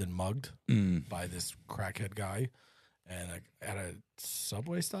robbed and mugged by this crackhead guy, and at a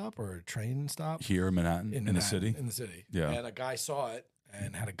subway stop or a train stop Here in Manhattan, in the city. In the city, Yeah. And a guy saw it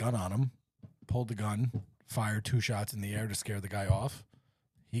and had a gun on him, pulled the gun, fired 2 shots in the air to scare the guy off.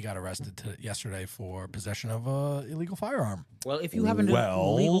 He got arrested yesterday for possession of an illegal firearm. Well, if you have an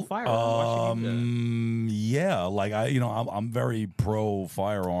illegal firearm, why should you do that? Yeah, like I'm very pro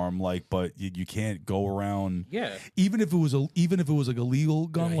firearm, like, but you can't go around. Yeah. Even if it was like a legal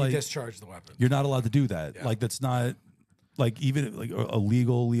gun, He like discharged the weapon. you're not allowed to do that. Yeah. Like that's not. Like even like a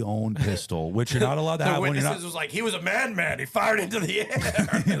legally owned pistol, which you're not allowed to have. The when you're witnesses not, was like, he was a man. He fired into the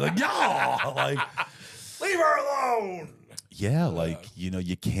air. you're like yeah, like Leave her alone. yeah, like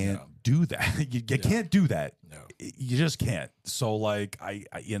you can't do that. You can't do that. No. You just can't. So like I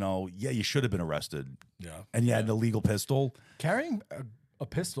you should have been arrested. Yeah. And you had an illegal pistol. Carrying a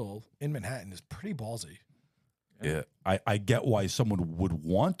pistol in Manhattan is pretty ballsy. Yeah, I get why someone would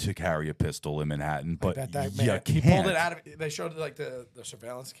want to carry a pistol in Manhattan, but He pulled it out of. They showed like the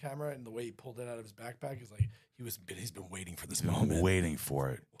surveillance camera and the way he pulled it out of his backpack is like he's been waiting for this moment, waiting for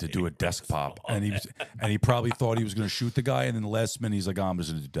it to do a desk pop, and he probably thought he was going to shoot the guy, and then the last minute he's like, I'm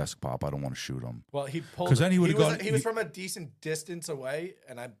just going to do desk pop. I don't want to shoot him. Well, he pulled because then he would have gone. He was from a decent distance away,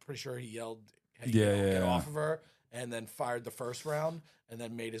 and I'm pretty sure he yelled, "Hey, get off of her!" and then fired the first round. And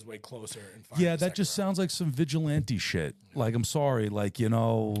then made his way closer and fired Yeah, that just sounds like some vigilante shit. Like, I'm sorry, like,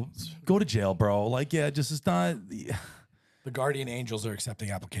 go to jail, bro. Like, yeah, just it's not. The guardian angels are accepting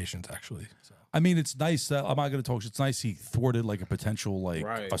applications, actually. So. I mean, it's nice that I'm not going to talk. It's nice he thwarted like a potential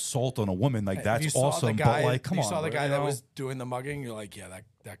assault on a woman. Like that's awesome. Guy, but like, come on, you saw the guy that was doing the mugging. You're like, yeah,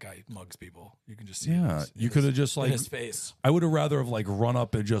 that guy mugs people. You can just see. Yeah, you could have just like his face. I would have rather have like run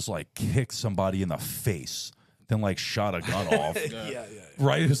up and just like kicked somebody in the face than like shot a gun off. Yeah.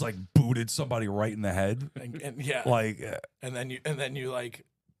 Right, it's like booted somebody right in the head. And yeah, like, and then you like.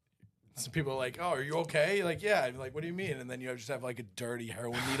 Some people are like, "Oh, are you okay?" You're like, yeah. I'm like, what do you mean? And then you just have like a dirty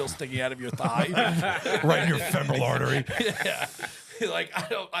heroin needle sticking out of your thigh, right in your femoral artery. Yeah, you're like,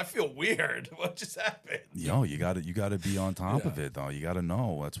 I feel weird. What just happened? You got to be on top of it though. You got to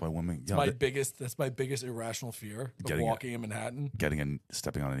know. That's why women. That's my biggest irrational fear of walking in Manhattan.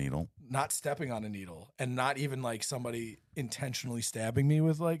 Stepping on a needle. Not stepping on a needle, and not even like somebody intentionally stabbing me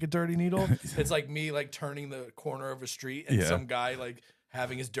with like a dirty needle. It's like me like turning the corner of a street and some guy like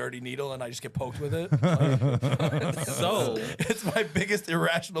having his dirty needle and I just get poked with it. So it's my biggest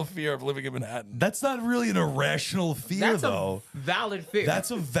irrational fear of living in Manhattan. That's not really an irrational fear, though. A valid fear. That's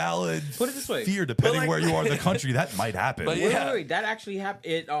a valid Put it this way. fear, depending where you are in the country. That might happen. But wait. That actually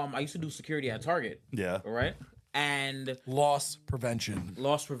happened. I used to do security at Target. Yeah. All right. And Loss prevention.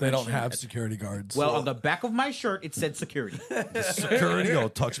 They don't have security guards. Well, on the back of my shirt, it said security. Security?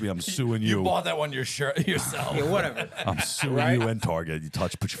 Don't touch me. I'm suing you. You bought that one your shirt yourself. Yeah, whatever. I'm suing you and Target.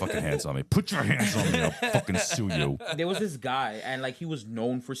 Put your fucking hands on me. Put your hands on me. I'll fucking sue you. There was this guy, and like he was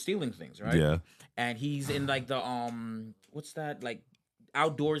known for stealing things, right? Yeah. And he's in like the what's that, like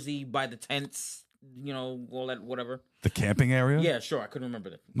outdoorsy by the tents, all that, whatever. The camping area? Yeah, sure. I couldn't remember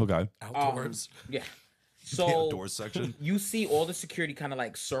that. Okay. Outdoors. Yeah. So door section. You see all the security kind of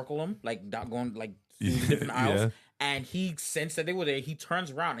like circle him, like going like through the different aisles. And he sensed that they were there. He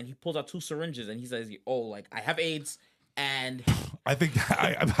turns around and he pulls out 2 syringes and he says, "Oh, like I have AIDS." And I think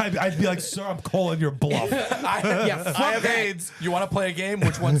I'd be like, "Sir, I'm calling your bluff." I have AIDS. You want to play a game?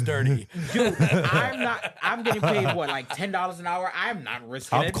 Which one's dirty? Dude, I'm getting paid what, like $10 an hour? I'm not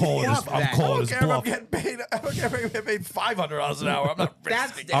risking it. I'm calling his I don't care if I'm bluff. getting paid. I don't care if I get paid $500 an hour. I'm not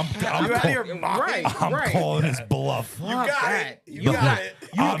risking it. I'm You out here mocking? right. calling his bluff. You got it. You You got it.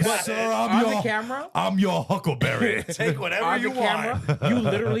 On the camera. I'm your huckleberry. Take whatever On you the camera, want. you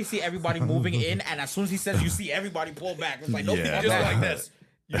literally see everybody moving in, and as soon as he says, you see everybody pull back. It's like, no, Yeah. Just like this.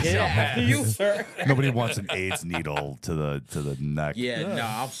 after you, sir. Nobody wants an AIDS needle to the neck. Yeah, no,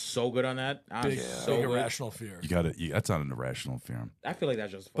 I'm so good on that. I'm Big, so big good. irrational fear. You got it. That's not an irrational fear. I feel like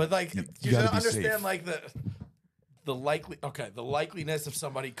that's just fun. But like, you gotta should be understand safe. like the likeliness of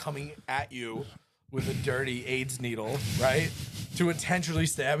somebody coming at you with a dirty AIDS needle, right? To intentionally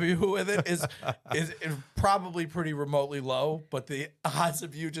stab you with it is probably pretty remotely low, but the odds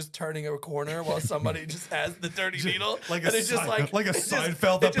of you just turning a corner while somebody just has the dirty needle, like a and it's just like a it just-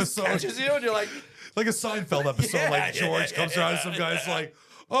 Seinfeld it just episode. catches you, and you're like, Like a Seinfeld episode, Yeah, like George yeah, comes around and some guy's like,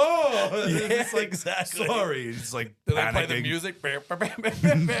 "Oh," and it's like, exactly. "Sorry." It's like then they play the panicking. music. You're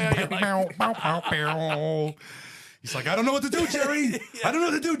like, He's like, "I don't know what to do, Jerry. I don't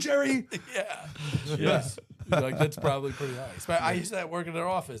know what to do, Jerry." yes. Like that's probably pretty nice. But I used to work in an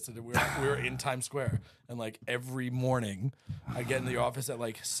office, and we were in Times Square, and like every morning, I get in the office at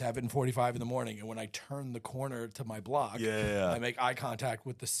like 7:45 in the morning, and when I turn the corner to my block, I make eye contact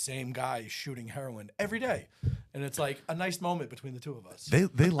with the same guy shooting heroin every day, and it's like a nice moment between the two of us.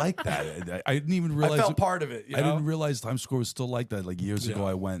 They like that. I didn't even realize. I felt part of it. You I know? didn't realize Times Square was still like that. Like years ago,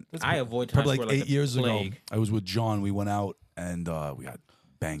 I went. I avoid Times Probably Square like like 8 the years ago. plague. I was with John. We went out and we got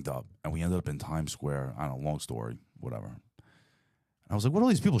banged up, and we ended up in Times Square. I don't know, long story, whatever. And I was like, "What are all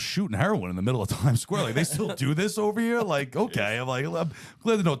these people shooting heroin in the middle of Times Square? Like, they still do this over here?" Like, okay, I'm like, I'm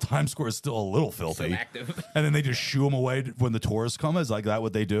glad to know Times Square is still a little filthy. So active. And then they just shoo them away when the tourists come. Is like that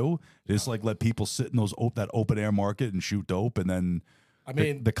what they do? They just like let people sit in those that open air market and shoot dope, and then I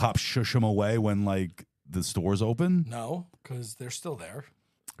mean, the cops shush them away when like the stores open, no, because they're still there.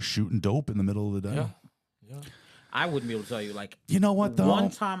 shooting dope in the middle of the day. Yeah. I wouldn't be able to tell you. Like, You know what though? one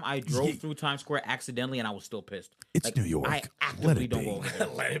time I drove through Times Square accidentally, and I was still pissed. It's Like, New York. I Let actively it don't be. go over there.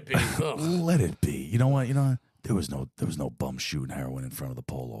 Let it be. Ugh. Let it be. You know what? There was no bum shooting heroin in front of the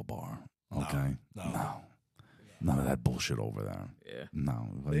Polo Bar. Okay, No. none of that bullshit over there. Yeah. No,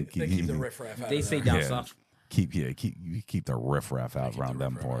 They keep the riffraff out. They of say there. down Yeah. south. keep the riffraff out keep around the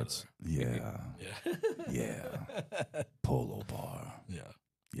them riffraff out parts. Yeah, Yeah. yeah. Polo Bar. Yeah.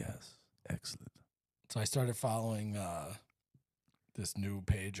 Yes, excellent. So I started following this new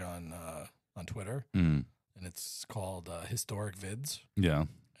page on Twitter, Mm. and it's called Historic Vids. Yeah.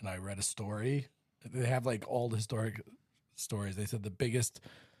 And I read a story. They have like all the historic stories. They said the biggest.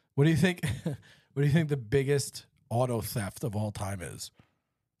 What do you think? What do you think the biggest auto theft of all time is?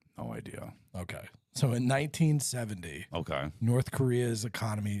 No idea. Okay, so in 1970, Okay. North Korea's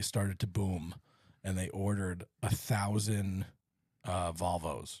economy started to boom, and they ordered 1,000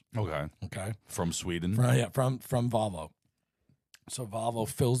 Volvos. Okay. Okay. From Sweden. From Volvo. So Volvo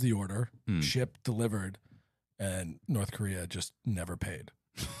fills the order, shipped, delivered, and North Korea just never paid.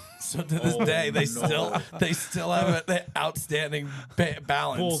 So to this day, they still have an outstanding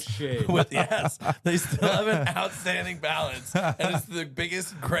balance. Bullshit. Yes, they still have an outstanding balance, and it's the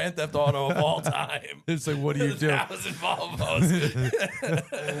biggest Grand Theft Auto of all time. It's like, what do you do? 1,000 Volvos.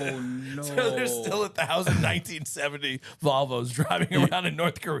 Oh no! So there's still 1,000 1970 Volvos driving around in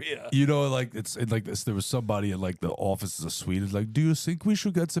North Korea. You know, like it's like this. There was somebody in like the offices of Sweden. Like, do you think we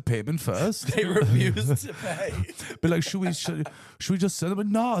should get the payment first? They refused to pay. But like, should we just send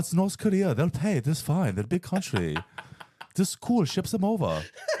them? No, it's North Korea. They'll pay. It's fine. They're a big country. This is cool. Ships them over.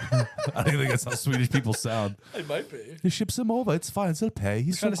 I think that's how Swedish people sound. It might be. He ships them over. It's fine. They'll pay.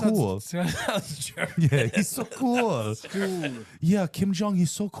 He's so cool. Sounds German. Yeah, he's so cool. Yeah, Kim Jong.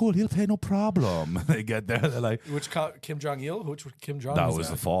 He's so cool. He'll pay no problem. They get there. They're like, Kim Jong Il? Which Kim Jong? that is was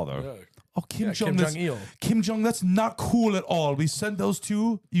that? the father. Yeah. Oh, Kim Yeah, Jong. Kim that's- Jong-il. Kim Jong. That's not cool at all. We sent those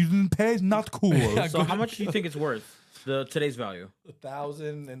two. You didn't pay. Not cool. So how much do you think it's worth? Today's value? 1,000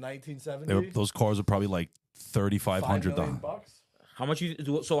 in 1970. Those cars are probably like $3,500 bucks. How much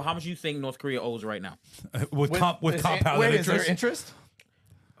how much you think North Korea owes right now? with compounded Wait, interest. is there interest?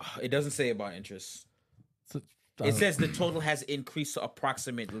 It doesn't say about interest. It says the total has increased to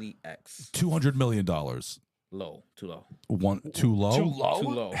approximately X. $200 million. Low, too low. Too low. Too low? Too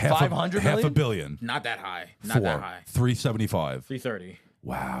low. Half 500 half million? $1 billion. Not that high. Not that high. 375. 330.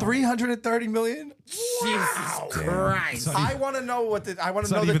 Wow. 330 million. Jesus Christ! I want to know what I want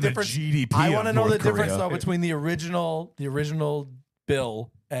to know not the even the difference. GDP I of want to know North the difference Korea. though between the original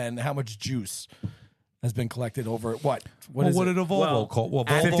bill and how much juice has been collected over what? What is it? did a Volvo cost? Well,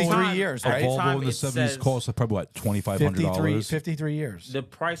 at the 53 time- years, A right? Volvo in the it 70s says- cost probably what, $2,500? 53 years. The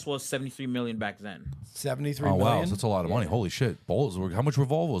price was 73 million back then. 73 Oh wow, million? so that's a lot of money. Holy shit! How much were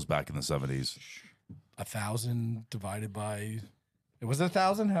Volvos back in the 70s? 1,000 divided by. It was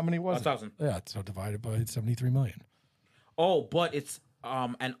 1,000. How many was 1,000. it? Yeah, so divided by 73 million. Oh, but it's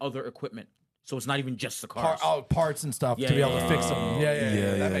and other equipment, so it's not even just the cars. Parts and stuff Yeah, to be able yeah, to fix them.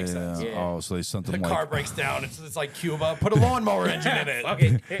 Yeah, that makes sense. Yeah. Oh, so they sent them The car like breaks down. It's like Cuba. Put a lawnmower engine in it.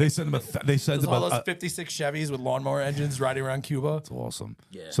 Okay. they sent them. They sent There's them. all those 56 Chevys with lawnmower engines riding around Cuba. That's awesome.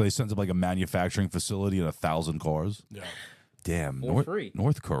 Yeah. So they sent them like a manufacturing facility and 1,000 cars. Yeah. Damn, For free.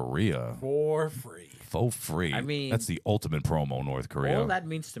 North Korea For free. for free. I mean- that's the ultimate promo, North Korea. All that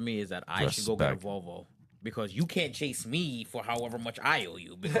means to me is that I should go get a Respect. Volvo because you can't chase me for however much I owe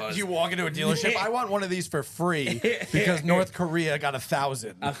you. Because You walk into a dealership. I want one of these for free because North Korea got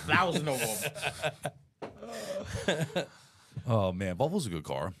 1,000. 1,000 of them. Oh man, Volvo's a good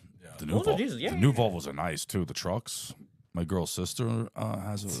car. The new, Those are decent, yeah, the yeah, new Volvos are nice too. The trucks. My girl's sister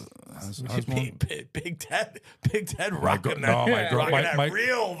has one. Big Ted rocking that. no, my girl- rocking my- that my-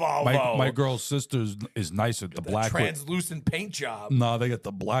 real Volvo. My girl's sister is nicer. The black with, translucent paint job. no, they got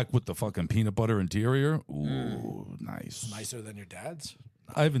the black with the fucking peanut butter interior. Ooh, nice. Nicer than your dad's.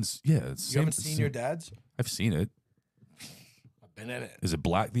 I haven't. Yeah, it's You haven't seen your dad's? I've seen it. I've been in it. Is it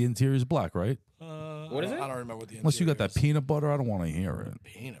black? The interior is black, right? What is it? I don't remember what the Unless you got interior that is. peanut butter, I don't want to hear it.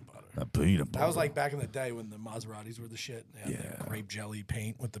 peanut butter. That peanut butter. That was like back in the day when the Maseratis were the shit. They had the grape jelly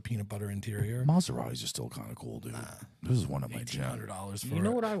paint with the peanut butter interior. Maseratis are still kind of cool, dude. This is one of my jam. $1,800 for You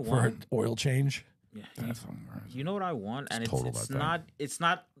know what I for want? an oil change. Yeah. That's fucking crazy. You know what I want, and total it's about that. it's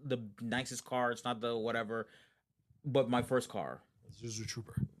not the nicest car, it's not the whatever, but my first car, Zuzu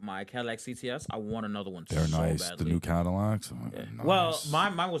Trooper. my Cadillac CTS. I want another one. They're so nice. badly. The new Cadillacs. Yeah. Nice. Well,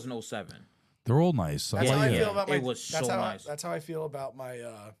 mine was an 07. They're all nice. That's Yeah, how I yeah. feel about my. It was that's so how nice. That's how I feel about my.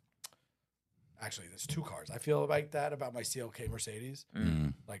 Actually, there's two cars. I feel like that about my CLK Mercedes.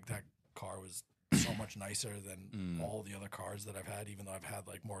 Like that car was so much nicer than all the other cars that I've had, even though I've had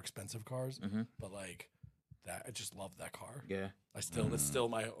like more expensive cars. But like that, I just love that car. Yeah, It's still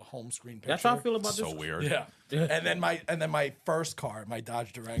my home screen picture. that's how I feel about so this. weird. Yeah, and then my first car, my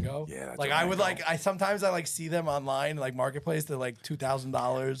Dodge Durango. Yeah, that like I would Durango. like sometimes I see them online like marketplace. They're like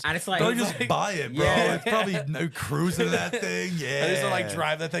 $2,000. And it's like, Don't just buy it, bro. Yeah. It's probably no cruising that thing. Yeah. I used to like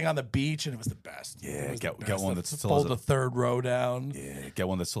drive that thing on the beach, and it was the best. Yeah, It was the get best. one The- that still fold has a- the third row down. Yeah, get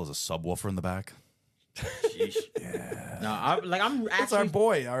one that still has a subwoofer in the back. sheesh. Yeah. No, I'm That's our actually.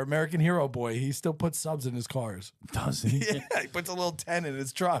 boy, our American hero boy. He still puts subs in his cars. Does he? Yeah, he puts a little 10 in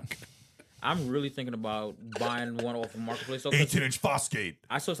his truck. I'm really thinking about buying one off the marketplace. So 18-inch Fosgate.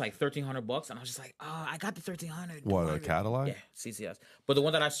 I saw it's like $1,300, and I was just like, oh, I got the 1,300. What, a Cadillac? Yeah, CCS. But the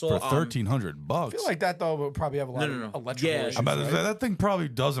one that I saw For $1,300. I feel like that though would probably have a lot No. of electrical Yeah. issues. I'm about to right? say, that thing probably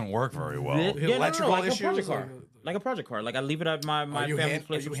doesn't work very well. electrical like issues, a project car. like- Like a project car. Like I leave it at my Are you, family hand, are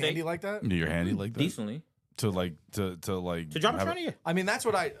place you of handy state like that? You're handy like that? decently. To To drop a have tranny, yeah. I mean, that's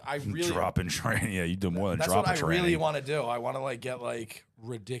what I really. drop in train. Yeah, you do more than That's drop what a I tranny. really want to do. I want to like get like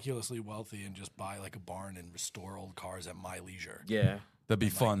ridiculously wealthy and just buy like a barn and restore old cars at my leisure. Yeah. That'd be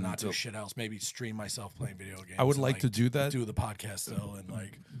Like, fun. not do to- shit else. Maybe stream myself playing video games. I would and, like to do that. Do the podcast still and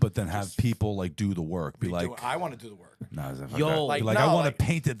like. but then have people like do the work. Be like, I want to do the work. nah, fuck Yo, that. like, Be like no, I want like- to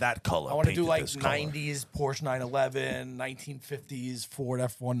paint it that color. I want to paint do it like this color. 90s Porsche 911, 1950s Ford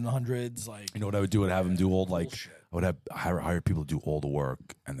F100s. Like, You know what I would do? I'd have them do all like Bullshit. I would have hire people to do all the work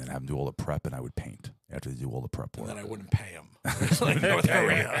and then have them do all the prep, and I would paint after they do all the prep work. then I wouldn't pay them. like North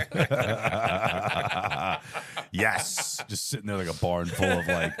Korea. Yes, just sitting there like a barn full of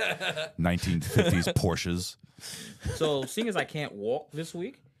like 1950s Porsches. So seeing as I can't walk this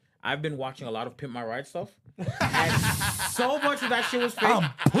week, I've been watching a lot of Pimp My Ride stuff. And so much of that shit was fake. I'm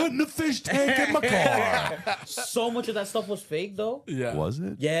putting a fish tank in my car. So much of that stuff was fake though. Yeah. Was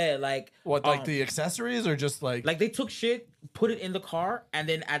it? Yeah, like What, like the accessories or just like. they took shit, put it in the car, and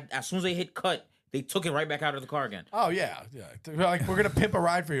then as soon as they hit cut, they took it right back out of the car again. Oh, yeah. Yeah. They're like, we're going to pimp a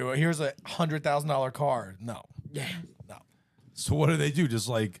ride for you. Here's a $100,000 car. No. Yeah. No. So what do they do? Just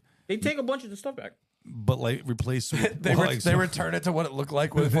like, They take a bunch of the stuff back. but like replace it. They, well, like, they return it to what it looked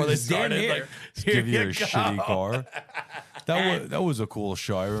like before they started. near. Like, give you here a go. shitty car. That was a cool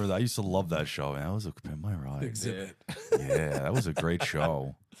show. I remember that. I used to love that show. Man, that was a Pimp My Ride. Exhibit. Yeah, that was a great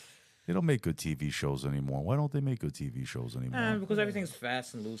show. They don't make good TV shows anymore. Why don't they make good TV shows anymore? Because everything's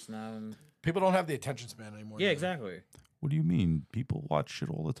fast and loose now. And People don't have the attention span anymore. yeah, do they? exactly. What do you mean? People watch shit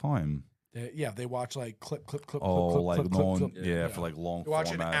all the time. They watch like clip, like long, clip. Yeah, for like long. You watch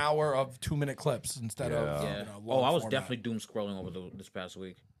format. an hour of 2-minute clips instead of long I was format. definitely doom scrolling over this past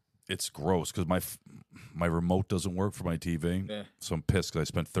week. It's gross because my remote doesn't work for my TV. Yeah. So I'm pissed because I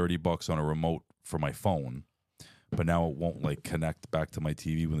spent $30 on a remote for my phone, but now it won't like connect back to my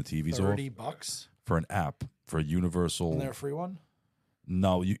TV when the TV's off. $30 for an app for a universal. Isn't there a free one?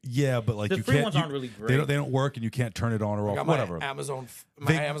 No, but like The you free can't. ones aren't really They great. don't work, and you can't turn it on or I off. got Whatever.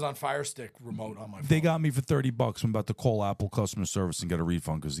 my Amazon Fire Stick remote on my phone. They got me for $30. I'm about to call Apple customer service and get a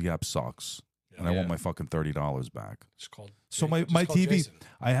refund because the app sucks, and I want my fucking $30 back. It's called. So my call TV, Jason.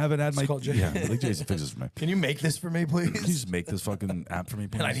 I haven't had my called Jason. yeah. Like Jason fix this for me. Can you make this for me, Can you please? just make this fucking app for me,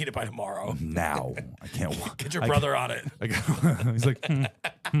 please? And I need it by tomorrow. now. I can't. Get your brother on it. He's like,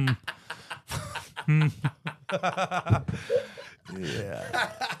 yeah.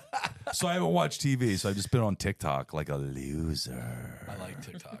 So I haven't watched TV, so I've just been on TikTok like a loser. I like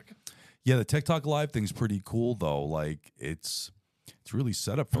TikTok. Yeah, the TikTok live thing's pretty cool though. Like it's really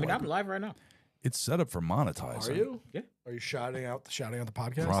set up for. I'm live right now. It's set up for monetizing. Are you? Yeah. Are you shouting out the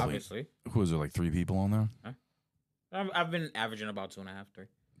podcast? Probably. Obviously. Who is there? Like 3 people on there? I've been averaging about 2.5, 3.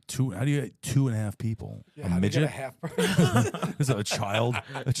 How do you get 2.5 people? Yeah, a how do you get midget? a half person? Is it a child?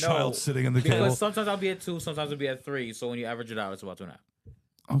 A child sitting in the Because table? sometimes I'll be at 2, sometimes I'll be at 3. So when you average it out, it's about 2.5.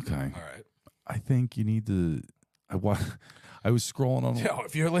 Okay. All right. I think you need to. I was scrolling on. Yo,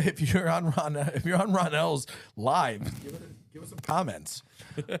 if you're on Ronell's live, give us some comments.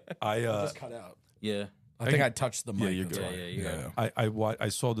 Just cut out. Yeah. I think I touched the mic. Yeah, you're that's good. why. I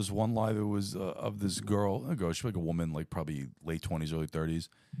saw this one live. It was of this girl. She's like a woman, like probably late 20s, early 30s,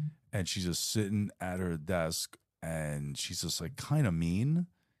 and she's just sitting at her desk, and she's just like kind of mean,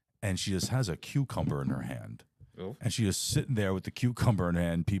 and she just has a cucumber in her hand, and she's just sitting there with the cucumber in her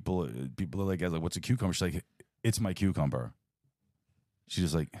hand. People are like, "What's a cucumber?" She's like, "It's my cucumber." She's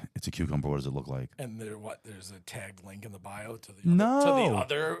just like, "It's a cucumber. What does it look like?" And there's a tagged link in the bio to the No.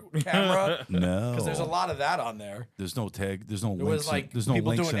 other camera. No, Because there's a lot of that on there. There's no tag. There's no It links. was like There's no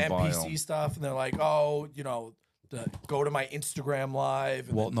people links doing in bio. NPC stuff, and they're like, "Oh, go to my Instagram live."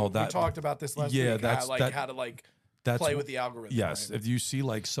 And Well, no, we that- talked about this last yeah, week. that's- how to That's play with the algorithm. Yes, right? if you see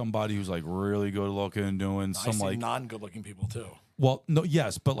like somebody who's like really good looking and doing I some see like non-good-looking people too. well, no,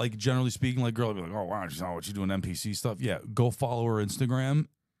 yes, but like generally speaking, like girl will be like, "Oh wow, she's not what you doing NPC stuff." Yeah, go follow her Instagram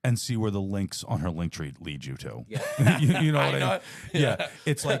and see where the links on her link tree lead you to. Yeah. you know what I know mean? it. Yeah,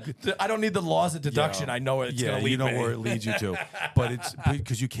 it's like I don't need the laws of deduction. Yeah. I know it's going to lead you know me. where it leads you to, but it's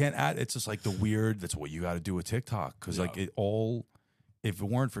because you can't add. It's just like the weird. That's what you got to do with TikTok because like it all. If it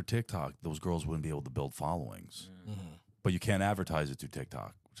weren't for TikTok, those girls wouldn't be able to build followings. Mm-hmm. But you can't advertise it through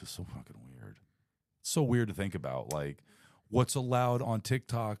TikTok, which is so fucking weird. It's so weird to think about. Like, what's allowed on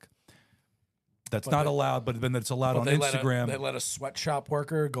TikTok that's not allowed, but then it's allowed on Instagram. They let a sweatshop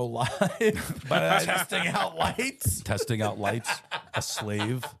worker go live by testing out lights. Testing out lights, a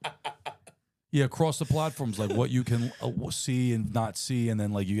slave. Yeah, across the platforms, like what you can see and not see, and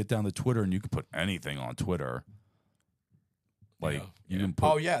then like you get down to Twitter and you can put anything on Twitter. Like you can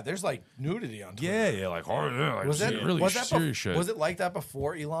put, there's like nudity on Twitter. yeah, like like Was that really was that serious shit. Was it like that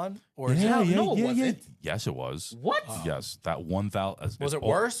before Elon? Or No, it wasn't. Yes, it was. What? Yes, that 1,000. was it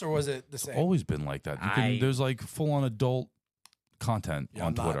worse or was it the same? Always been like that. You can, there's like full on adult content on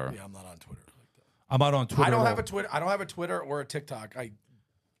I'm not- Twitter. I'm not on Twitter like that. I'm out on Twitter. I don't at have all. a Twitter. I don't have a Twitter or a TikTok.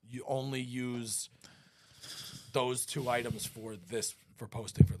 You only use those two items for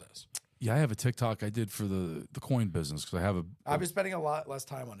posting for this. Yeah, I have a TikTok I did for the coin business because I have a. I've been spending a lot less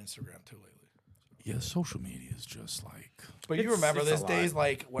time on Instagram too lately. Yeah, social media is just like. But you remember it's there's a lot. days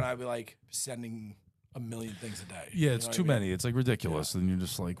like when I'd be like sending a million things a day. Yeah, You it's know what too I mean? many. It's like ridiculous, and you're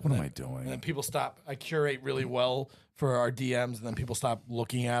just like, what am I doing? And then people stop. I curate really well for our DMs, and then people stop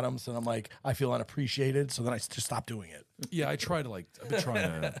looking at them. So I'm like, I feel unappreciated. So then I just stop doing it. Yeah, I try to like. I've been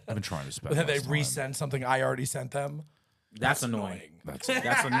trying to spend. But then they less time. resend something I already sent them. That's annoying. That's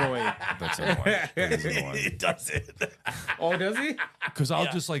That's annoying. that's annoying. That is annoying. It does it. Oh, does he? Because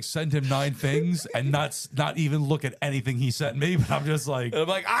I'll just like send him 9 things and not even look at anything he sent me. But I'm just like, I'm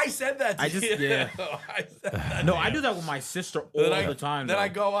like, I said that to I just- you. yeah. I said that No, to I you. do that with my sister all Then the time. Then though. I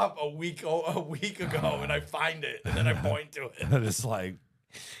go up a week ago and I find it and then I point to it. and it's like,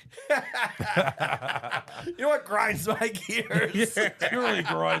 You know what grinds my gears? it really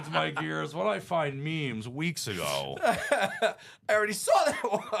grinds my gears when I find memes weeks ago. I already saw that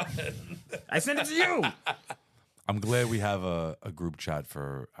one. I sent it to you. I'm glad we have a group chat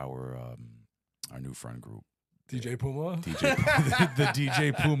for our new friend group. DJ Puma. DJ the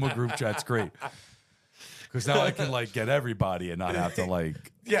DJ Puma group chat's great. Because now I can like get everybody and not have to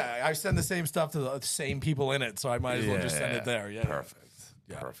like. Yeah, I send the same stuff to the same people in it, so I might as well just send it there. Yeah, perfect.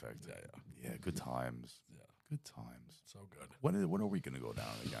 Yeah. Perfect. Yeah. Good times. Yeah. Good times. So good. When are we gonna go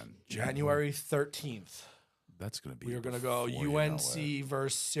down again? January 13th. That's gonna be. We are gonna go UNC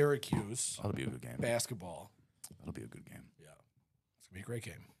versus Syracuse. That'll be a good game. Basketball. That'll be a good game. Yeah, it's gonna be a great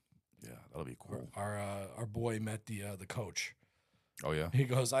game. Yeah, that'll be cool. Our boy met the coach. Oh yeah. He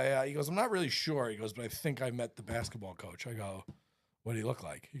goes, I'm not really sure. He goes, but I think I met the basketball coach. I go, what did he look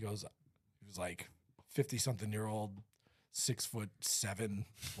like? He goes, he was like 50-something-year-old, 6'7"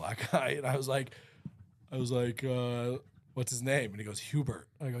 black guy, and I was like, what's his name? And he goes, Hubert.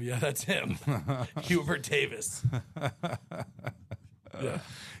 I go, yeah, that's him, Hubert Davis.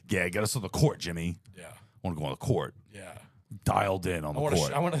 Yeah, get us on the court, Jimmy. Yeah, I want to go on the court. Yeah. Dialed in on the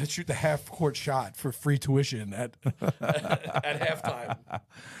court. I want to shoot the half-court shot for free tuition at halftime.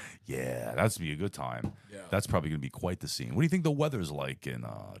 Yeah, that's gonna be a good time. Yeah. That's probably gonna be quite the scene. What do you think the weather's like in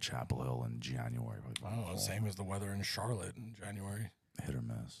Chapel Hill in January? I don't know, same as the weather in Charlotte in January. Hit or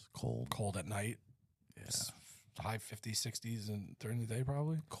miss. Cold. Cold at night. Yeah. High 50s, 60s, and during the day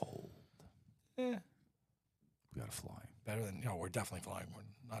probably. Cold. Yeah. We gotta fly. Better than, we're definitely flying. We're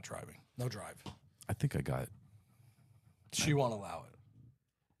not driving. No drive. I think I got. She won't allow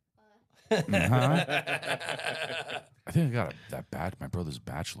it. I think I got my brother's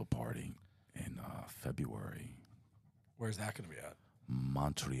bachelor party in February. Where's that going to be at?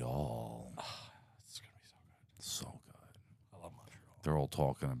 Montreal. It's going to be so good. So good. I love Montreal. They're all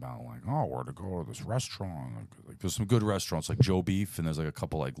talking about like, oh, where to go to this restaurant. Like, there's some good restaurants like Joe Beef, and there's like a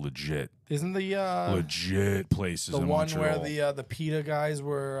couple like legit places. The in one Montreal. where the PETA guys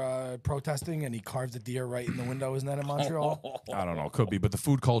were protesting, and he carved a deer right in the window. Isn't that in Montreal? I don't know, could be, but the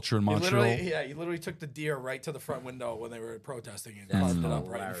food culture in Montreal. He literally took the deer right to the front window when they were protesting and carved it up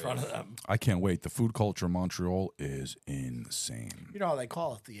right in front of them. I can't wait. The food culture in Montreal is insane. You know how they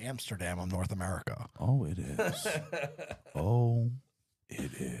call it the Amsterdam of North America. Oh, it is. Oh,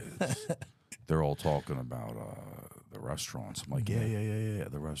 it is. They're all talking about the restaurants. I'm like, yeah,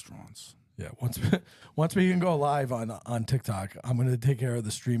 the restaurants. Yeah, once we can go live on TikTok, I'm going to take care of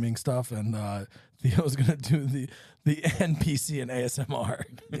the streaming stuff, and Theo's going to do the NPC and ASMR.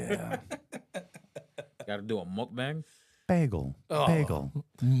 Yeah. Got to do a mukbang. Bagel.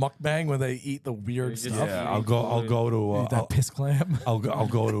 Mukbang where they eat the weird stuff. Yeah, I'll go to that piss clam. I'll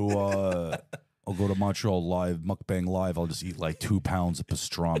go to Montreal live, mukbang live. I'll just eat like 2 pounds of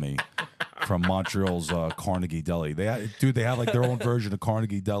pastrami from Montreal's Carnegie Deli. They have like their own version of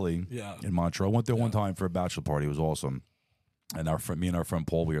Carnegie Deli in Montreal. I went there one time for a bachelor party. It was awesome. And me and our friend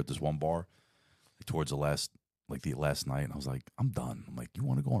Paul, we were at this one bar towards the last night, and I was like, I'm done. I'm like, you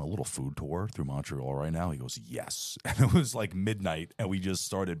want to go on a little food tour through Montreal right now? He goes, yes. And it was like midnight, and we just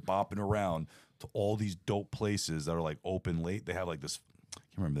started bopping around to all these dope places that are like open late. They have like this, I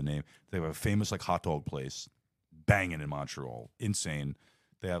can't remember the name. They have a famous like hot dog place, banging in Montreal, insane.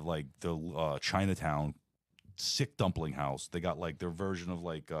 They have like the Chinatown, sick dumpling house. They got like their version of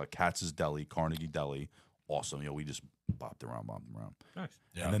like Katz's Deli, Carnegie Deli, awesome. We just bopped around. Nice.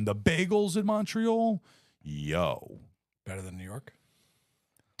 Yeah. And then the bagels in Montreal, Better than New York?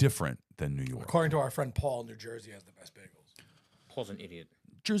 Different than New York. According to our friend Paul, New Jersey has the best bagels. Paul's an idiot.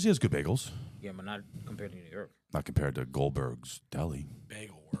 Jersey has good bagels. Yeah, but not compared to New York. Not compared to Goldberg's Deli.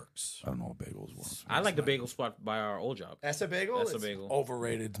 Bagel works. I don't know what bagels works. I like the bagel spot by our old job. That's a bagel? That's a It's bagel.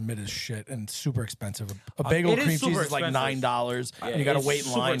 Overrated, mid as shit, and super expensive. A bagel cream cheese is like $9, and you got to wait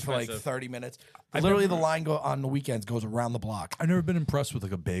in line for like 30 minutes. Literally, the line on the weekends goes around the block. I've never been impressed with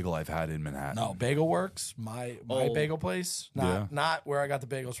like a bagel I've had in Manhattan. No, Bagel Works, my bagel place, not where I got the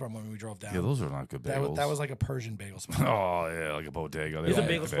bagels from when we drove down. Yeah, those are not good bagels. That was like a Persian bagel spot. Oh yeah, like a bodega. There's a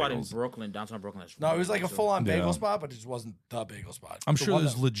bagel spot in Brooklyn, downtown Brooklyn. No, it was like a full-on bagel spot, but it just wasn't the bagel spot. I'm sure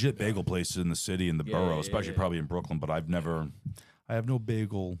there's legit bagel places in the city, in the borough, especially probably in Brooklyn, but I have no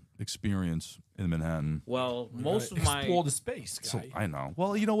bagel experience in Manhattan. Well, most of my explore the space, guy. So, I know.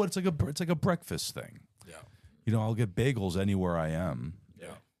 Well, you know what? It's like a breakfast thing. Yeah. I'll get bagels anywhere I am.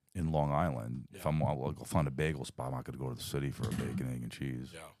 Yeah. In Long Island, if I'll go find a bagel spot, I'm not going to go to the city for a bacon, egg, and cheese.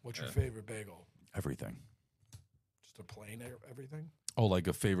 Yeah. What's your favorite bagel? Everything. Just a plain everything? Oh, like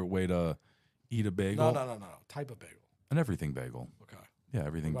a favorite way to eat a bagel? No. Type of bagel. An everything bagel. Okay. Yeah,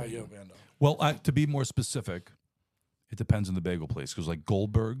 everything What about bagel. you, Vando? Well, to be more specific, it depends on the bagel place. Because like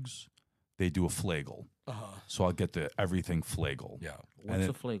Goldberg's, they do a flagel. So I'll get the everything flagel. Yeah. What's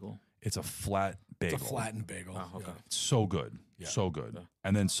a flagel? It's a flat bagel. It's a flattened bagel. Oh, okay. It's so good. Yeah. So good. Yeah.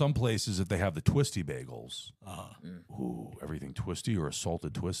 And then some places, if they have the twisty bagels, Mm. ooh, everything twisty or a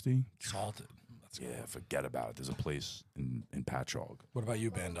salted twisty. Salted. That's yeah, forget about it. There's a place in Patchogue. What about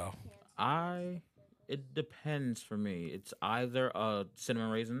you, Bando? It depends for me. It's either a cinnamon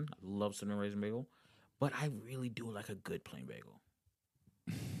raisin. I love cinnamon raisin bagel, but I really do like a good plain bagel.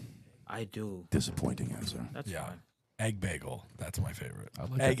 I do. Disappointing answer. That's fine. Egg bagel. That's my favorite. I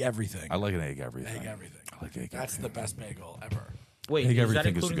like egg everything. I like an egg everything. Egg everything. I like egg That's everything. the best bagel ever. Wait, Egg is that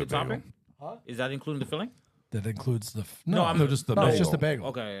everything is a including the good topping? bagel. Huh? Is that including the filling? That includes the No, just the no, bagel. it's just a bagel.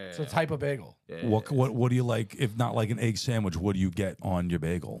 Okay, It's a type of bagel. What do you like? If not like an egg sandwich, what do you get on your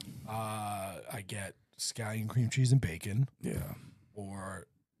bagel? I get scallion cream cheese and bacon. Yeah. Or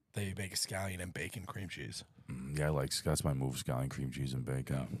they make a scallion and bacon cream cheese. Yeah, I like that's my move: scallion cream cheese and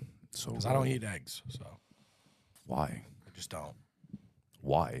bacon. Yeah. So Because I don't eat eggs, so why? I just don't.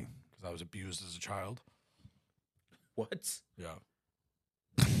 Why? Because I was abused as a child. What? Yeah.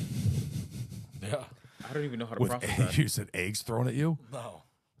 Yeah. I don't even know how to With process egg, that. you said eggs thrown at you? No.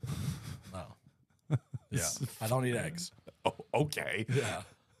 No. Yeah. I don't eat eggs. Oh, okay. Yeah.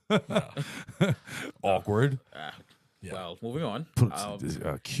 Awkward. Yeah. Well, moving on.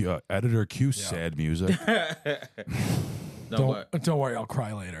 Editor cue sad music. No, but Don't worry, I'll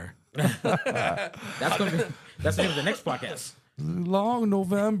cry later. that's the name of the next podcast. Long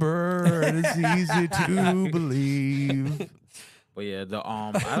November, and it's easy to believe. But yeah, the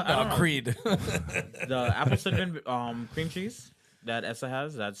I don't know. Creed. The apple cinnamon cream cheese that Essa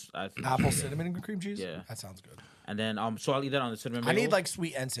has. That's Apple cinnamon and cream cheese? Yeah. That sounds good. And then so I'll eat that on the cinnamon. I bagel. need like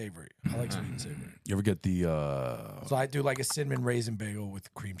sweet and savory. I like sweet and savory. You ever get the So I do like a cinnamon raisin bagel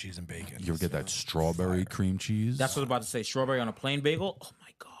with cream cheese and bacon. you ever get that strawberry cream cheese? That's what I was about to say. Strawberry on a plain bagel. Oh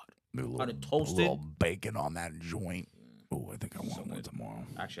my god. a On little, it toasted. a little bacon on that joint. Oh, I think I want one tomorrow.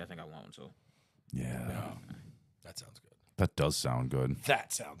 Actually, I think I want one too. Yeah. That sounds good. That does sound good.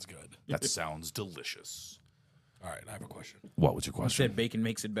 That sounds good. That sounds delicious. All right, I have a question. What was your You question? said bacon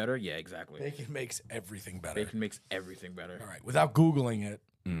makes it better. Yeah, exactly. Bacon makes everything better. Bacon makes everything better. All right, without Googling it,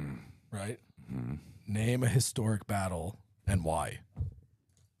 right? Name a historic battle and why.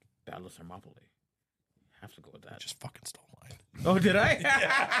 Battle of Thermopylae. Have to go with that. Just fucking stole mine. Oh, did I?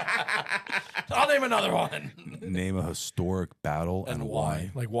 I'll name another one. Name a historic battle and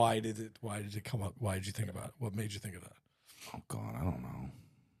why. Like, why did it come up? Why did you think about it? What made you think of that? Oh God, I don't know.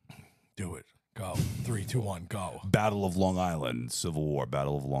 Do it. Go. 3, 2, 1, go. Battle of Long Island, Civil War.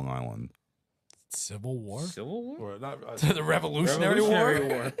 Battle of Long Island. Civil War? Civil War? Or not, The Revolutionary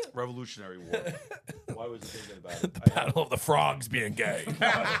War? Revolutionary War. Why was he thinking about it? The Battle of the Frogs being gay. The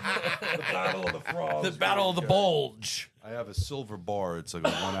Battle of the Frogs. The Battle of the Bulge. I have a silver bar. It's like a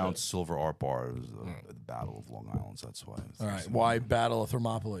 1 ounce silver art bar. It was the Battle of Long Island. So that's why. All right. Why Battle of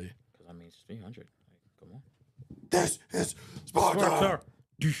Thermopylae? Because I mean, it's 300. Like, come on. This is Sparta.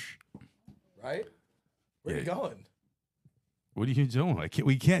 Right? Where are you going? What are you doing?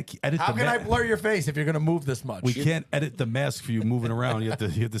 We can't edit. How can I blur your face if you're going to move this much? We can't edit the mask for you moving around. You have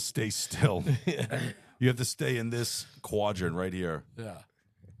to stay still. You have to stay in this quadrant right here. Yeah.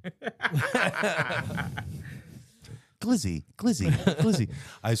 Glizzy.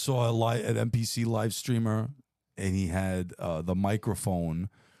 I saw an NPC live streamer, and he had the microphone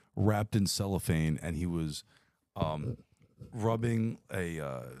wrapped in cellophane, and he was rubbing a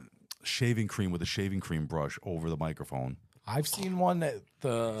shaving cream with a shaving cream brush over the microphone. I've seen one that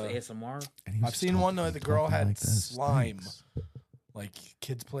ASMR. I've seen one that the girl had slime. Like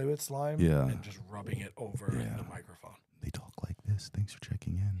kids play with slime. Yeah. And just rubbing it over the microphone. They talk like this. Thanks for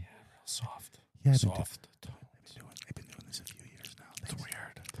checking in. Yeah, real soft. Yeah, soft. I've been doing this a few years now. It's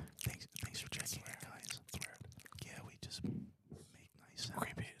weird. Thanks for checking in, guys. It's weird. Yeah, we just make nice sounds.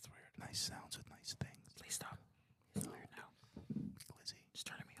 Creepy. It's weird. Nice sounds with nice things. Please stop. It's weird now. Glizzy. Just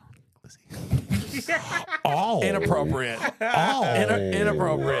turning me on. Glizzy. Oh. Inappropriate. Oh.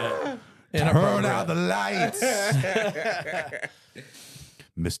 Inappropriate. Turn out the lights.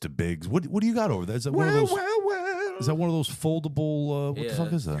 Mr. Biggs. What do you got over there? Is that one of those? Is that one of those foldable? What the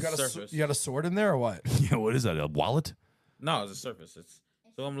fuck is that? You got a sword in there or what? Yeah, what is that? A wallet? No, it's a Surface.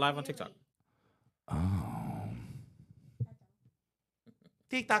 So I'm live on TikTok. Oh.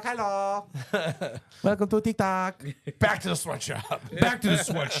 TikTok, hello. Welcome to TikTok. Back to the sweatshop. Back to the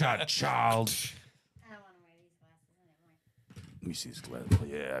sweatshop, child. I don't want to wear these glasses anymore. Let me see this glass.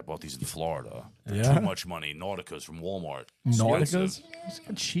 Yeah, I bought these in Florida. Yeah? Too much money. Nauticas from Walmart. Nauticas? It's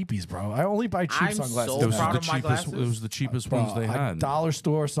got cheapies, bro. I only buy cheap I'm sunglasses. so Those proud are the of my cheapest. glasses. It was the cheapest Bro, ones they had. dollar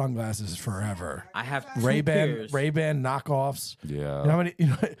store sunglasses forever. I have two Ray-Ban pairs. knockoffs. Yeah. You know how many?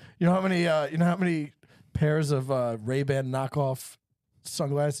 You know how many pairs of Ray-Ban knockoff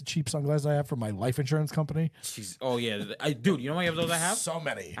cheap sunglasses I have from my life insurance company? Jeez. Oh yeah, dude. You know how many of those I have? So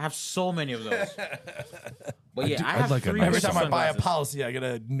many. I have so many of those. But yeah, I I'd have like a 3 nice Every time I buy a sunglasses. policy, I get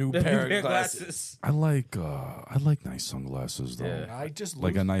a new pair of glasses. I like nice sunglasses though. Yeah. I just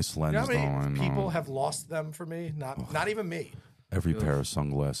Like a nice lens You know how though. I many know. people have lost them for me? Not even me. Every pair of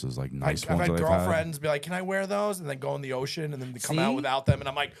sunglasses, like nice I've ones had that I've had. girlfriends be like, "Can I wear those?" And then go in the ocean, and then they come See? out without them, and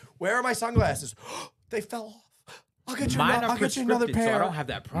I'm like, "Where are my sunglasses? They fell off. I'll get you. Mine are I'll get you another prescripted, so pair." I don't have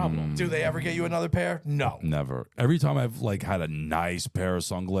that problem. Do they ever get you another pair? No. Never. Every time I've like had a nice pair of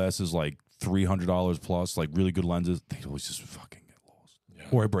sunglasses, like $300 plus, like really good lenses, they always just fucking get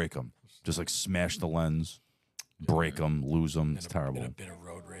lost. Or I break them. Just like smash the lens, break them, lose them. It's terrible. In a bit of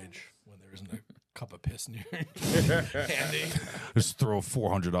road rage when there isn't a cup of piss near handy. Just throw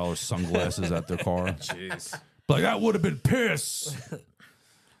 $400 sunglasses at their car. Jeez. Like that would have been piss.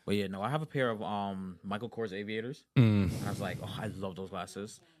 But yeah, no, I have a pair of Michael Kors Aviators. Mm. And I was like, oh, I love those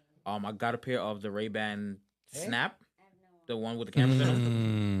glasses. I got a pair of the Ray-Ban Snap, the one with the cameras in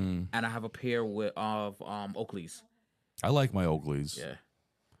them, and I have a pair of Oakleys. I like my Oakleys. Yeah.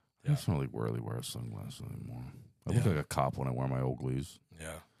 I don't really wear sunglasses anymore. I look like a cop when I wear my Oakleys.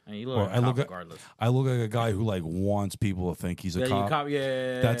 Yeah. And you look Or like I a look cop at- regardless. I look like a guy who like wants people to think he's a Yeah, cop. you cop.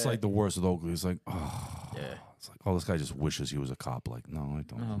 Yeah. That's like the worst with Oakley. It's like, oh, Yeah. it's like, oh, this guy just wishes he was a cop. Like, no, I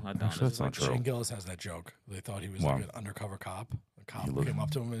don't. No, I don't. Actually, It's that's not like true. Shane Gillis has that joke. They thought he was Wow. like an undercover cop. A cop came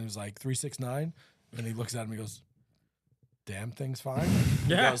up to him and he was like 369, and he looks at him and he goes, "Damn thing's fine."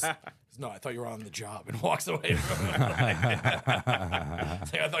 He goes, "No, I thought you were on the job," and walks away from him.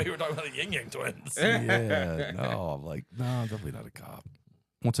 It's like, I thought you were talking about the Yin Yang twins. Yeah, no, I'm like, no, I'm definitely not a cop.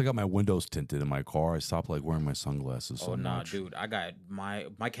 Once I got my windows tinted in my car, I stopped like wearing my sunglasses so Oh nah, much. dude! I got my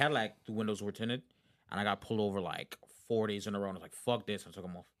Cadillac. The windows were tinted, and I got pulled over like 4 days in a row. And I was like, "Fuck this!" I took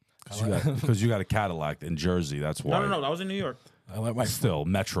them off. Because you got a Cadillac in Jersey. That's why. No. That was in New York. I let my Still,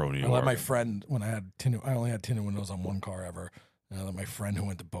 Metro New I York. let my friend when I only had tinted windows on one car ever. And I let my friend who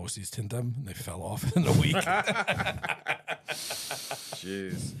went to Bosie's tint them, and they fell off in a week.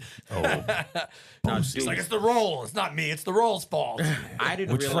 Jeez. Oh, He's like, "It's the roll. It's not me. It's the roll's fault." I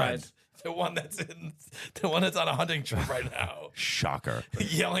didn't Which realize. The one that's on a hunting trip right now, shocker.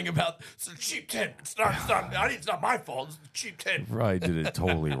 yelling about it's a cheap tint. It's not my fault. It's a cheap tint. Right, did it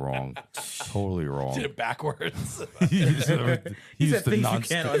totally wrong. Totally wrong. Did it backwards. he used He the said things you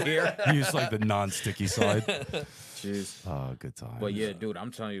non-stick- can't on here. He used like the non-sticky side. Jeez. Oh, good time. But yeah, dude,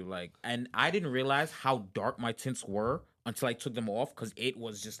 I'm telling you, like, and I didn't realize how dark my tints were until I took them off because it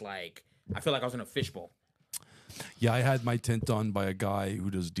was just like I feel like I was in a fishbowl. Yeah, I had my tint done by a guy who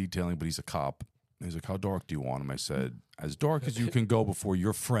does detailing, but he's a cop. He's like, "How dark do you want him?" I said, "As dark as you can go before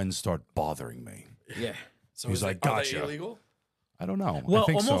your friends start bothering me." Yeah. So He's is like, it- are they "Gotcha." illegal? I don't know. Well, I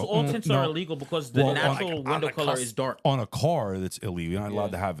think almost so. all tints No. are illegal because the Well, natural on window the color cusp- is dark. On a car that's illegal, you're not allowed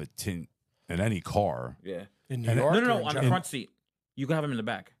Yeah. to have a tint in any car Yeah. In New And- York? No, or no, in on the general? front seat. You can have them in the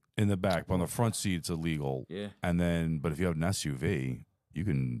back. in the back, but on the front seat it's illegal. Yeah. And then, but if you have an SUV, you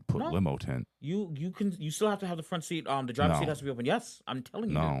can put No. limo tint. You still have to have the front seat. The driver's No. seat has to be open. Yes, I'm telling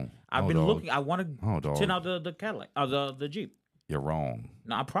you. No. dude. I've No, been dog. looking. I want Oh, to dog. tint out the Cadillac, the Jeep. You're wrong.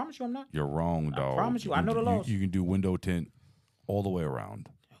 No, I promise you, I'm not. You're wrong, dog. promise you, I know the laws. You can do window tint all the way around.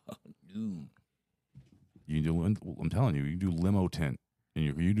 Ooh. You can do. I'm telling you, you can do limo tint, and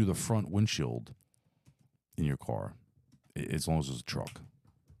you can do the front windshield in your car, as long as it's a truck.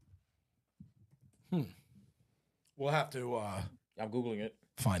 We'll have to I'm googling it.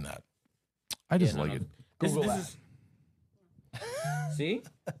 find that. I just Yeah, no, like no. it. Google Is, see,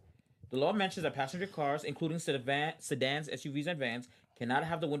 the law mentions that passenger cars, including sedans, SUVs, and vans, cannot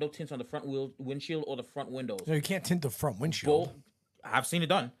have the window tints on the front windshield or the front windows. No, you can't tint the front windshield. Both, I've seen it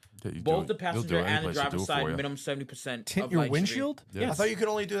done. Yeah, you do Both it. the They'll do passenger it. Any and the place will do driver's it for side, you. minimum 70%. Tint of your light should be- windshield? Yes. I thought you could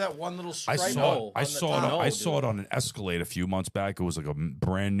only do that one little I stripe. saw- on I the saw top. it. No, I saw dude. it on an Escalade a few months back. It was like a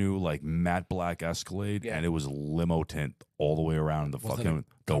brand new, like matte black Escalade, Yeah. and it was limo tint all the way around the Was it fucking a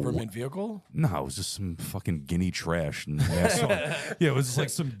government vehicle? No, it was just some fucking guinea trash. And yeah, it was just like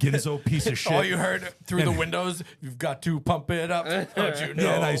some Ginzo piece of shit. All you heard through the windows, "You've got to pump it up." Don't you know?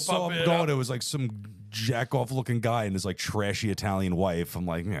 Yeah, and I saw Pump him it going. up. It was like some jack off looking guy and his like trashy Italian wife. I'm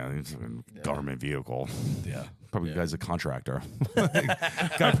like, yeah, it's a government vehicle. Yeah. Probably the guy's a contractor.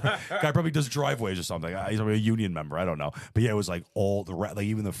 guy probably does driveways or something. He's probably a union member. I don't know. But yeah, it was like all the like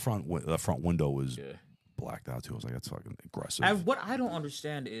even the front window was blacked out too. I was like, that's fucking aggressive. And what I don't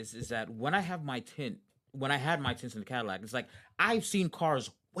understand is that when I have my tint, when I had my tints in the Cadillac, it's like I've seen cars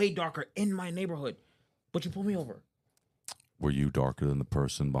way darker in my neighborhood, but you pull me over. Were you darker than the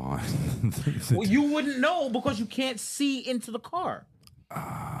person behind? Well, you wouldn't know because you can't see into the car.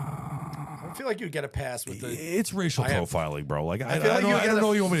 I feel like you get a pass with the. It's racial profiling, bro. Like I feel like don't know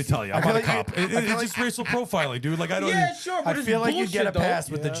what you want me to tell you. I'm not a like you- cop. It's just racial profiling, dude. Like I don't. Yeah, sure. But I it's feel like you get a bullshit, pass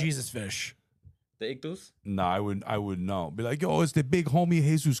though. with the Jesus fish. The ictus. No, I wouldn't know. Be like, yo, it's the big homie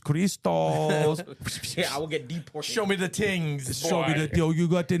Jesus Christos. Yeah, I will get deported. Show me the tings. Show me that, yo, you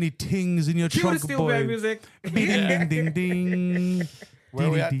got any tings in your Cue the trunk, steel boy? bag music. Ding, ding, ding, ding. Where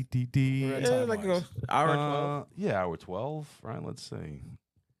we at? Dee, dee, dee, We're at dee. time Like wise. hour 12. Yeah, hour 12. Right, let's see.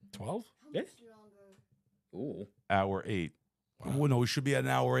 12? Yes. Ooh. Hour 8. Well, no, we should be at an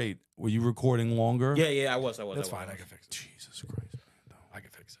hour 8. Were you recording longer? Yeah, I was. That's fine. I can fix it. Jesus Christ. I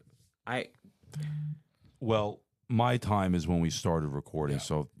can fix it. I Well, my time is when we started recording, Yeah.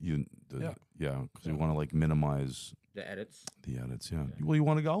 so you, Yeah. because we want to like minimize the edits. the edits. Yeah. Well, you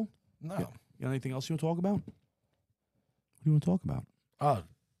want to go? No. Yeah. You got anything else you want to talk about? What do you want to talk about? Oh,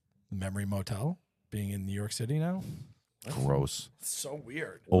 Memory Motel being in New York City now. Gross. It's so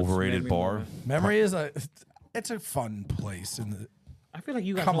weird. Overrated Memory bar. Moment? Memory is it's a fun place, and I feel like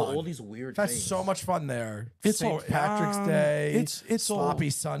you guys Come know on. all these weird I've had things. so much fun there. It's St. all- Patrick's Day. it's Sloppy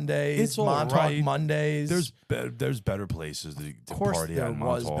all- Sundays. it's all Montauk right. Mondays. There's better places to of course party there at in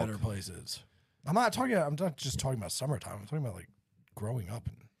was Montauk. better places. I'm not just talking about summertime. I'm talking about like growing up.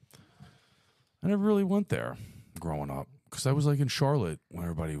 I never really went there growing up because I was like in Charlotte when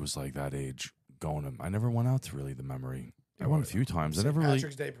everybody was like that age going to. I never went out to really the Memory. I went a few times. I St. never really.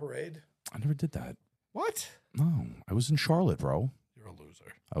 Patrick's Day parade. I never did that. What? No, I was in Charlotte, bro. You're a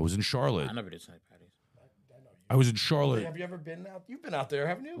loser. I was in Charlotte. I never did St. Patty's. I was in Charlotte, Have you ever been out? You've been out there,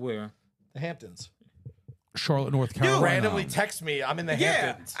 haven't you? Where? The Hamptons. North You Carolina. randomly text me. I'm in the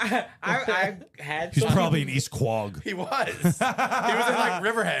Hamptons. I had. He's some- probably in East Quogue. He was. He was in like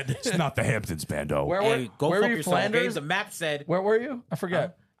Riverhead. It's not the Hamptons, Bando. Where Hey, go where fuck were you, yourself. Okay? Flanders? The map said. Where were you? I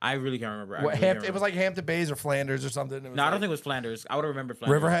forget. I really can't remember. I What, really can't it was remember. like Hampton Bays or Flanders or something. No, I don't think it was Flanders. I would have remembered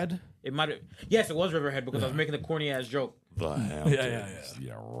Flanders. Riverhead. It might have. Yes, it was Riverhead because I was making the corny ass joke. The Hamptons.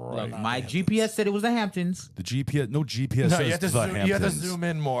 yeah. Right. Look, my GPS said it was the Hamptons. The GPS, no GPS No, says you have, to the zoom, Hamptons. you have to zoom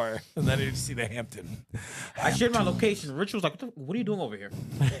in more, and then you see the Hampton. I shared my location. Rich was like, what are you doing over here?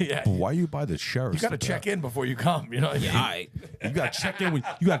 Yeah, Why are you by the sheriff's? you got to check in before you come. You know what I mean? Yeah, all right. You got to check in when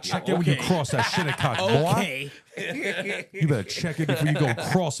you Okay. cross that Shinnecock, boy. Okay. You better check in before you go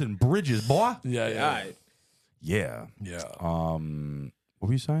crossing bridges, boy. Yeah, All right. Yeah. yeah. What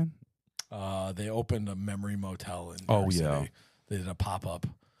were you saying? They opened a Memory Motel in New Oh, York yeah. City. They did a pop up,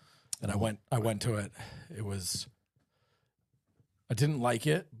 and I went to it. It was. I didn't like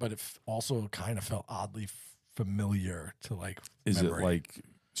it, but it also kind of felt oddly familiar to like. Is Memory. it like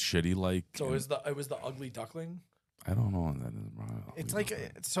shitty? Like So it was the Ugly Duckling. I don't know what that is. It's like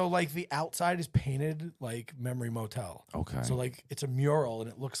so like the outside is painted like Memory Motel. Okay. So like it's a mural and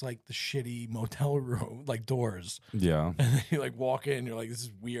it looks like the shitty motel room like doors. Yeah. And then you like walk in, you're like, this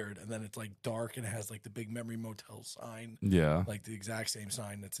is weird. And then it's like dark and it has like the big Memory Motel sign, Yeah. like the exact same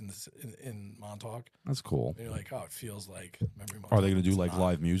sign that's in Montauk. That's cool. And you're like, oh, it feels like Memory Motel. Are they going to do It's like not.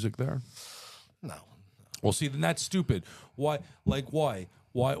 live music there? No. Well, see, then that's stupid. Why? Like, why?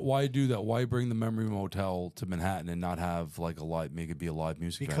 Why do that? Why bring the Memory Motel to Manhattan and not have like a live, make it be a live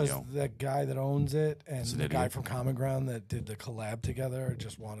music Because venue? the guy that owns it and He's an the guy idiot. from Common Ground that did the collab together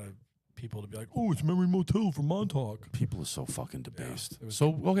just wanted people to be like, oh, it's Memory Motel from Montauk. People are so fucking debased. it was-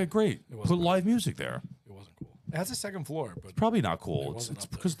 So okay, great. wasn't Put good. live music there. It wasn't cool. It has a second floor, but Probably not cool. It's wasn't up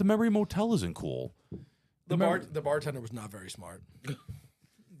there. because the Memory Motel isn't cool. the bartender was not very smart.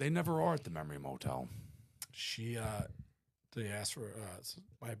 They never are at the Memory Motel. They asked for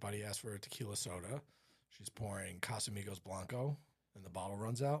my buddy asked for a tequila soda. She's pouring Casamigos Blanco, and the bottle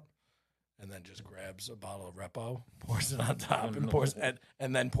runs out, and then just grabs a bottle of Repo, pours it on top, and pours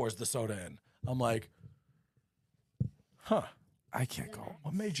and then pours the soda in. I'm like, huh? I can't go.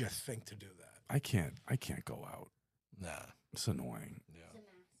 What made you think to do that? I can't go out. Nah. It's annoying.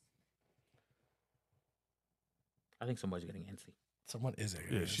 I think somebody's getting antsy. Someone is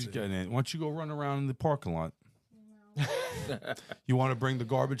Yeah, she's getting in. Why don't you go run around in the parking lot? You want to bring the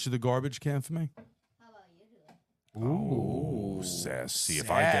garbage to the garbage can for me? How about you do it? Ooh, sass. See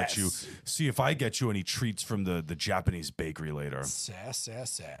if I get you any treats from the Japanese bakery later. Sass.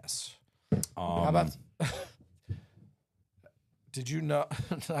 How about? Did you know?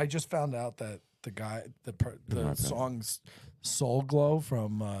 I just found out that the guy, the song's Soul Glow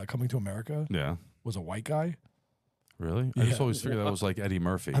from Coming to America Yeah. was a white guy. Really? I just always figured that was like Eddie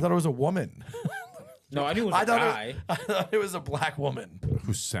Murphy. I thought it was a woman. No, I knew it was a guy. I thought it was a black woman.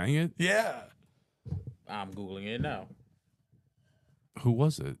 Who sang it? Yeah. I'm Googling it now. Who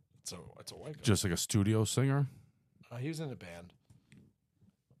was it? It's a white guy. Just like a studio singer? He was in a band.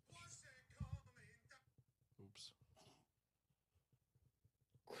 Oops.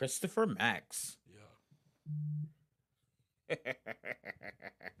 Christopher Max. Yeah.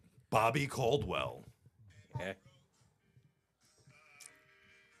 Bobby Caldwell. Yeah.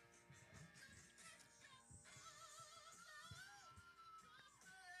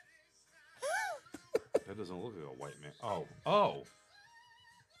 That doesn't look like a white man. Oh.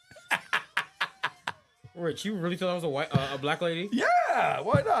 Rich, you really thought that was a black lady? Yeah,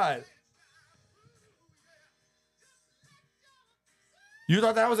 why not? You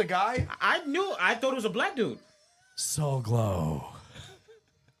thought that was a guy? I thought it was a black dude. So glow.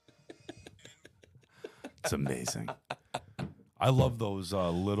 It's amazing. I love those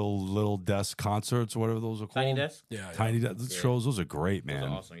little desk concerts, or whatever those are called. Tiny desk? Yeah, Tiny desk shows. Those are great, man. Those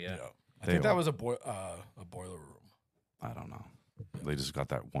are awesome, yeah. I think that was a boiler room. I don't know. They just got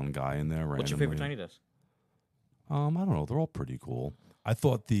that one guy in there. What's your favorite tiny desk? I don't know. They're all pretty cool. I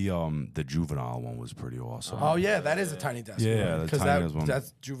thought the juvenile one was pretty awesome. Oh yeah, that is a tiny desk. Yeah, the tiny desk one.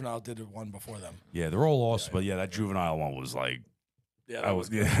 That's Juvenile did one before them. Yeah, they're all awesome. But yeah, that juvenile one was like, Yeah, that was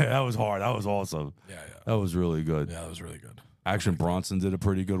that was hard. That was awesome. Yeah. That was really good. Yeah, that was really good. Action Bronson did a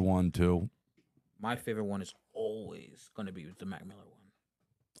pretty good one too. My favorite one is always going to be the Mac Miller one.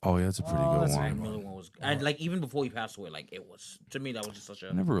 Oh yeah, it's a pretty good The Mac one. Miller one was, and like even before he passed away, like it was, to me that was just such a.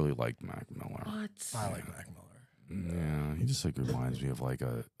 I never really liked Mac Miller. What? I like Mac Miller. Yeah, he just like reminds me of like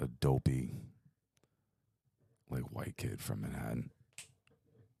a dopey, like white kid from Manhattan.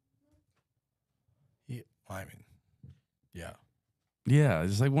 Yeah. Yeah,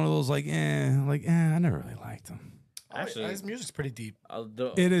 just like one of those I never really liked him. Actually, his music's pretty deep.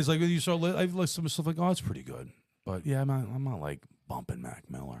 It is like when you start. I've listened to some stuff like, oh, it's pretty good, but yeah, I'm not like bumping Mac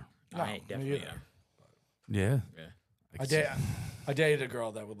Miller. I definitely am. Yeah, I dated a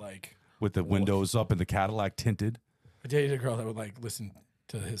girl that would like with the windows up and the Cadillac tinted. I dated a girl that would like listen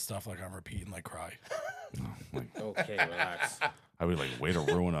to his stuff like on repeat and like cry. Okay, relax. I would like way to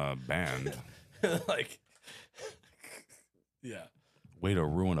ruin a band. Like, yeah. Way to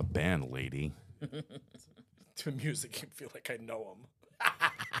ruin a band, lady. To music, you feel like I know him.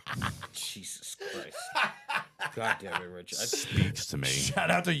 Jesus Christ. God damn it, Rich. Speaks to me. Shout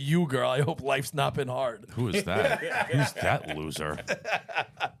out to you, girl. I hope life's not been hard. Who is that? Who's that loser?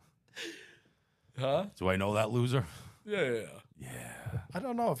 Huh? Do I know that loser? Yeah. Yeah. I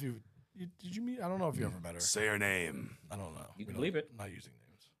don't know if you did you meet? I don't know if you ever met her. Say her name. I don't know. You can believe it. I'm not using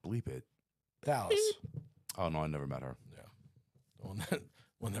names. Bleep it. Dallas. Oh no, I never met her. Yeah. The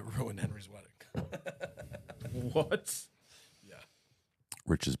one that ruined Henry's wedding. What? Yeah.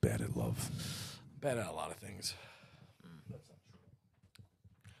 Rich is bad at love. Bad at a lot of things.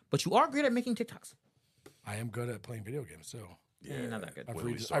 But you are great at making TikToks. I am good at playing video games too. Yeah, not that good.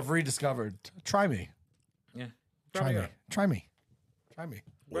 I've rediscovered. Try me. Yeah. Try me. Are. Try me. Try me.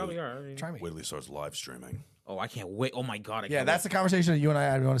 Probably are. I mean, Try me. Wait till he starts live streaming. oh, I can't wait. Oh my God. Yeah, that's the conversation that you and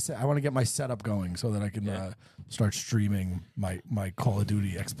I want to say. I want to get my setup going so that I can start streaming my Call of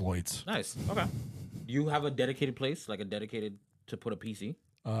Duty exploits. nice. Okay. Do you have a dedicated place, like a dedicated to put a PC?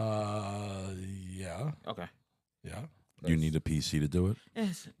 Yeah. Okay. Yeah. You need a PC to do it?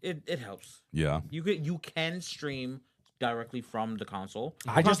 Yes, it helps. Yeah. You can stream directly from the console.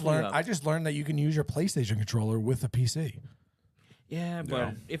 I just Possibly, learned that you can use your PlayStation controller with a PC. Yeah, but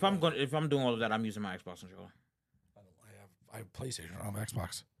Yeah. if I'm doing all of that, I'm using my Xbox controller. I have PlayStation. I don't have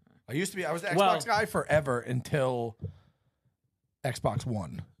Xbox. I was the Xbox Well- guy forever until Xbox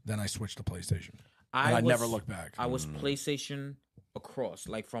One. Then I switched to PlayStation. And I never looked back. I was PlayStation across,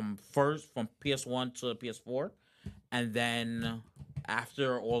 like from PS1 to PS4, and then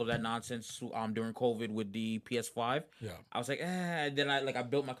after all of that nonsense during COVID with the PS5, I was like, then I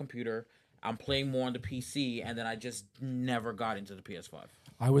built my computer. I'm playing more on the PC, and then I just never got into the PS5.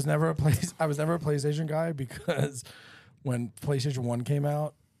 I was never a PlayStation guy because when PlayStation 1 came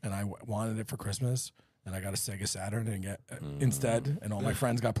out and I wanted it for Christmas and I got a Sega Saturn and instead, and all my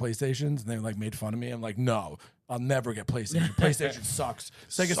friends got PlayStations and they like made fun of me. I'm like, no, I'll never get PlayStation. PlayStation sucks.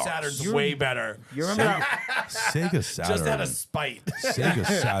 Sega Saturn's way better. You remember? Sega Saturn. Just out of spite. Sega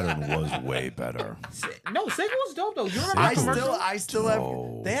Saturn was way better. No, Sega was dope though. You remember? I still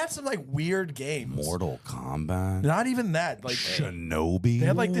have. They had some like weird games. Mortal Kombat. Not even that. Like Shinobi. they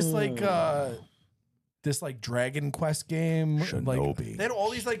had like this Dragon Quest game. Like, Shinobi. they had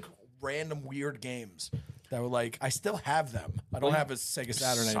all these like random weird games that were like, I still have them. I don't have a Sega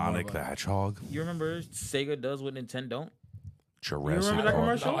Saturn anymore. Sonic but- the Hedgehog. You remember Sega does what Nintendo don't? Jurassic remember that Park.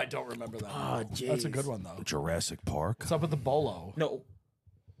 commercial? No, I don't remember that. Oh, That's a good one though. Jurassic Park. What's up with the Bolo? No,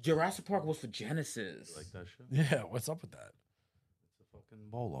 Jurassic Park was for Genesis. Like that shit? Yeah, what's up with that? It's a fucking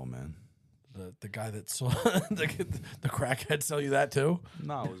bolo, man. The guy that saw the crackhead sell you that too?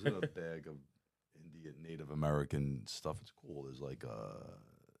 No, it was in a bag of Indian Native American stuff. It's cool. There's like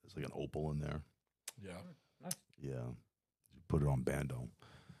It's like an opal in there. Yeah. Yeah. Put it on Bando.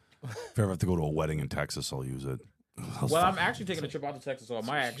 If I ever have to go to a wedding in Texas, I'll use it. Well, I'm actually taking a trip out to Texas, so I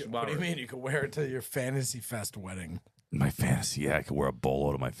might actually What borrow do you it. mean? You could wear it to your Fantasy Fest wedding. My fantasy, yeah, I could wear a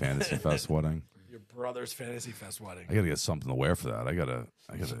bolo to my fantasy fest wedding. Your brother's Fantasy Fest wedding. I gotta get something to wear for that. I gotta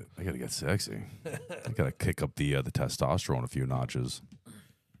get sexy. I gotta kick up the testosterone a few notches.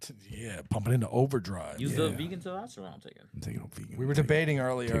 Yeah, pump it into overdrive. Use the vegan testosterone. I'm taking a vegan. We were debating taking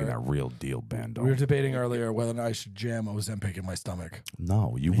earlier. that real deal Bando. We were debating earlier whether or not I should jam Ozempic in my stomach. No,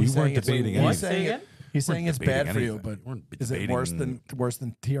 we He's saying weren't it's- debating he's What? anything. Say again? He's saying it's debating bad for you, anything. but We weren't is it worse debating-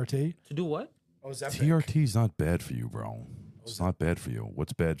 than TRT? To do what? Ozempic. TRT's not bad for you, bro. It's not bad for you.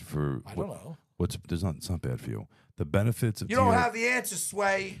 What's bad for? I don't know. It's not bad for you. The benefits of You don't have the answer,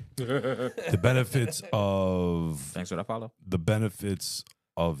 Sway. the benefits of Thanks for that follow. the benefits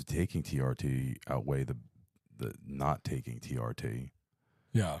of taking TRT outweigh the not taking TRT.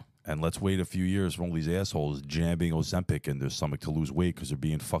 Yeah. And let's wait a few years for all these assholes jamming Ozempic in their stomach to lose weight because they're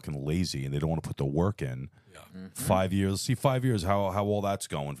being fucking lazy and they don't want to put the work in. Yeah. 5 years, see 5 years how all that's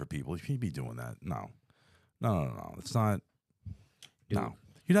going for people. You should be doing that. No. It's not. No,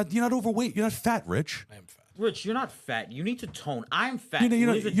 you're not overweight. You're not fat, Rich. I am fat. Rich, you're not fat. You need to tone. I'm fat.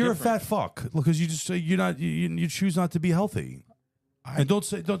 You're There's a difference. fat fuck because you just you choose not to be healthy. And don't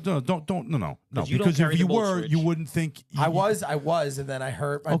say no. You don't Because carry if the you boats, were, Rich. you wouldn't think. I was, and then I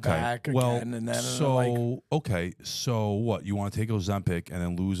hurt my back again, and then so what? You want to take Ozempic and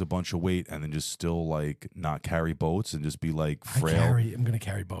then lose a bunch of weight and then just still like not carry boats and just be like frail. I'm gonna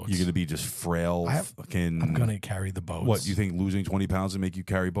carry boats. You're gonna be just frail. I'm gonna carry the boats. What you think? Losing 20 pounds will make you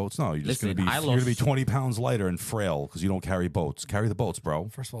carry boats? No, you're just Listen, gonna be. I You're gonna be lost- 20 pounds lighter and frail because you don't carry boats. Carry the boats, bro.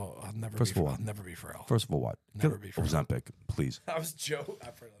 First of all, I'll never be frail. First of all, what? Never Get be frail. Ozempic, please. I was joking.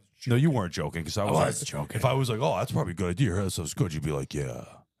 No, you weren't joking because I was was like, joking. If I was like, oh, that's probably a good idea. That sounds good. You'd be like, yeah,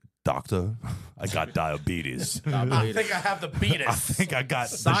 doctor, I got diabetes. I think I have the I beatus. think I got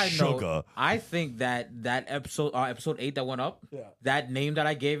the Side sugar. note, I think that episode 8 that went up, that name that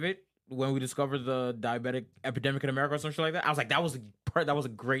I gave it when we discovered the diabetic epidemic in America or something like that, I was like, that was a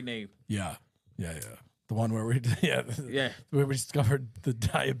great name. Yeah. The one where we where we discovered the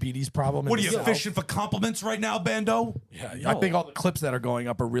diabetes problem. What are in you the South. fishing for compliments right now, Bando? Yeah, I think all the clips that are going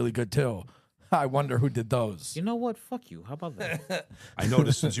up are really good too. I wonder who did those. You know what? Fuck you. How about that? I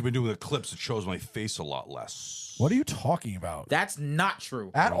noticed since you've been doing the clips, it shows my face a lot less. What are you talking about? That's not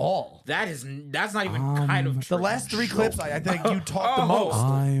true. At all. That's not even kind of true. The last 3 clips, I think you talk the most,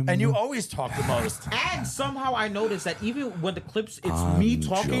 and you always talk the most. And somehow I noticed that even when the clips, it's me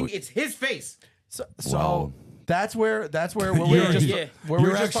talking, joking. it's his face. So Wow. that's where You're we're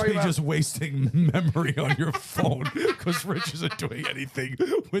just actually talking about. just wasting memory on your phone because Rich isn't doing anything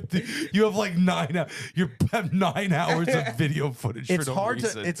with the. You have like 9 hours. You have 9 hours of video footage. It's for no hard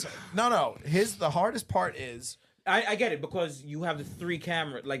reason. to. It's no. The hardest part is. I get it because you have the 3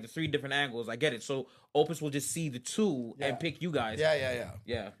 camera, like the 3 different angles. I get it. So Opus will just see the 2 and pick you guys.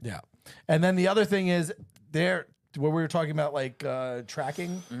 Yeah. And then the other thing is where we were talking about like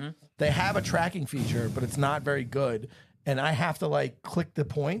tracking. They have a tracking feature, but it's not very good. And I have to like click the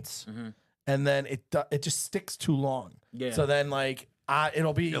points, and then it just sticks too long. Yeah. So then like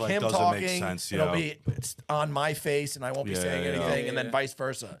it'll be like, him doesn't talking. make sense, It'll yeah. be it's on my face, and I won't be saying anything, and then vice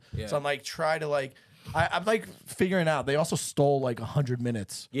versa. Yeah. So I'm like try to like. I'm like figuring out. They also stole like 100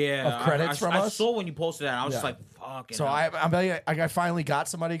 minutes of credits from us. I saw when you posted that. I was just like, fucking. So I finally got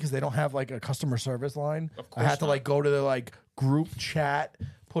somebody because they don't have like a customer service line. Of I course had to not. like go to the like group chat,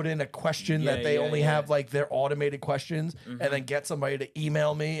 put in a question that they only have like their automated questions, and then get somebody to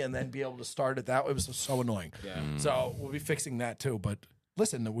email me and then be able to start it that way. It was so annoying. Yeah. So we'll be fixing that too. But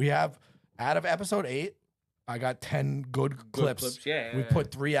listen, we have out of episode 8, I got 10 good clips. We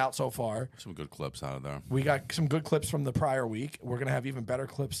put 3 out so far. Some good clips out of there. We got some good clips from the prior week. We're gonna have even better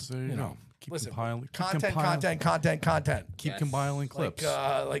clips. You know. Keep Listen, compiling. content. Keep compiling clips.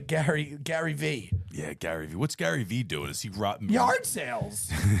 Like Gary V. Yeah, Gary V. What's Gary V doing? Is he robbing? Yard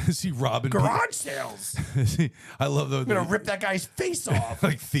sales, Is he robbing? garage sales. I love those. I'm gonna rip that guy's face off.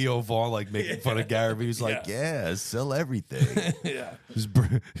 Like Theo Vaughn, like making fun of Gary V. He's like, yeah, sell everything. Yeah.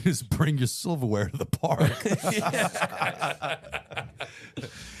 Just bring your silverware to the park.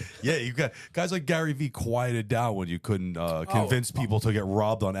 Yeah, you got guys like Gary V quieted down when you couldn't convince people to get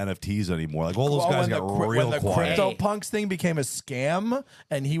robbed on NFTs anymore. Like all those guys got real when the quiet. CryptoPunks thing became a scam,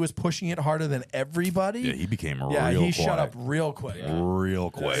 and he was pushing it harder than everybody. Yeah, he became real he quiet. shut up real quick. Real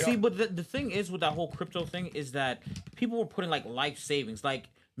quick. See, but the thing is with that whole crypto thing is that people were putting like life savings. Like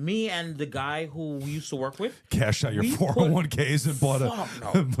me and the guy who we used to work with. Cashed out your we put- 401ks and bought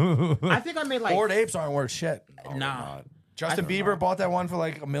Fuck no. I think I made like Bored apes aren't worth shit. nah. Justin Bieber bought that one for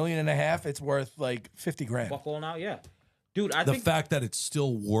like $1.5 million. It's worth like 50 grand. Fuck all now, yeah. Dude, the fact that it's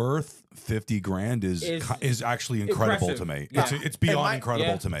still worth 50 grand is actually incredible impressive. to me. Yeah. It's beyond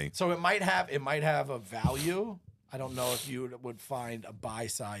incredible to me. So it might have a value. I don't know if you would find a buy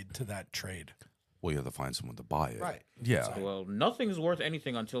side to that trade. Well, you have to find someone to buy it. Right. Yeah. Well, nothing's worth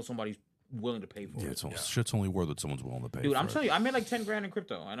anything until somebody's willing to pay for it. Shit's only worth what someone's willing to pay. Dude, for I'm it. telling you, I made like 10 grand in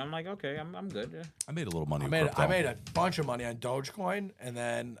crypto, and I'm like, okay, I'm good. Yeah. I made a little money. I made a bunch of money on Dogecoin, and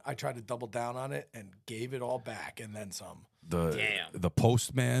then I tried to double down on it and gave it all back, and then some. The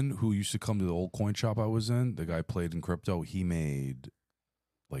postman who used to come to the old coin shop I was in, the guy played in crypto. He made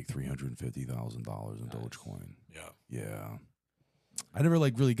like $350,000 in Dogecoin. Yeah. I never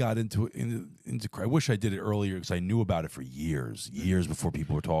like really got into I wish I did it earlier because I knew about it for years before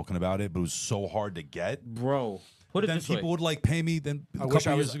people were talking about it. But it was so hard to get, bro. Put it then this people way. would like pay me. Then I wish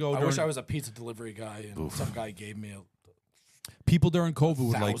I was a pizza delivery guy, and some guy gave me people during COVID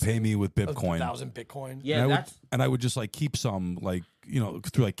would like pay me with Bitcoin, 1,000 Bitcoin. Yeah, and I would just like keep some like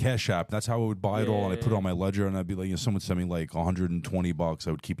through like Cash App. That's how I would buy it all, and I put it on my ledger, and I'd be like, someone sent me like $120.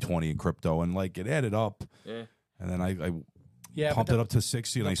 I would keep 20 in crypto, and like it added up. Yeah, and then I pumped it up to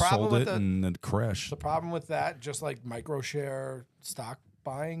 60 and I sold it and then crashed. The problem with that, just like micro share stock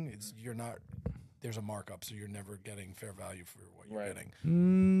buying, is there's a markup, so you're never getting fair value for what you're getting.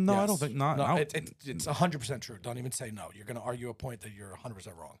 No, I don't think not. No, it's 100% true. Don't even say no. You're going to argue a point that you're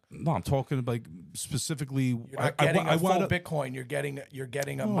 100% wrong. No, I'm talking like specifically. You're not getting a full Bitcoin. You're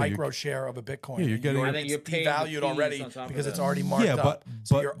getting a micro share of a Bitcoin. Yeah, you're getting. It's devalued already because it's already marked up.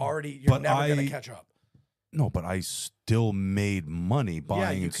 So you're never going to catch up. No, but I still made money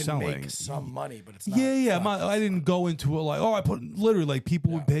buying and selling. You can make some money, but it's not. I didn't go into it like, I put literally like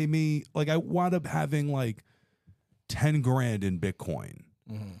people would pay me. Like I wound up having like 10 grand in Bitcoin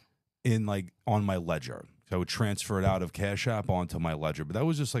in like on my ledger. So I would transfer it out of Cash App onto my ledger, but that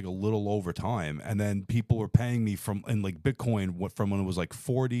was just like a little over time. And then people were paying me from Bitcoin from when it was like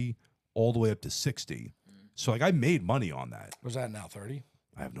 40 all the way up to 60. So like I made money on that. Was that now 30?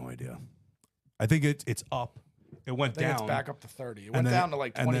 I have no idea. I think it's up. It went down. It's back up to 30. It went down to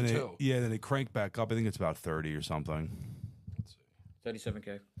like 22. Then it cranked back up. I think it's about 30 or something.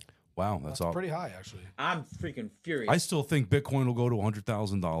 37K. Wow, that's all pretty high, actually. I'm freaking furious. I still think Bitcoin will go to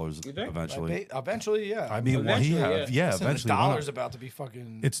 $100,000 eventually. Eventually, yeah. I mean, eventually. The dollar's about to be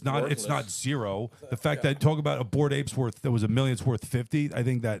fucking. It's not. worthless. It's not zero. The fact that talk about a Bored Ape's worth that was $1 million's worth 50. I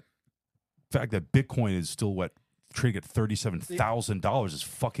think that fact that Bitcoin is still trading at $37,000 is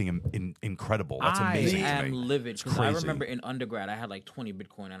fucking incredible. That's amazing. I am to me. livid because I remember in undergrad I had like 20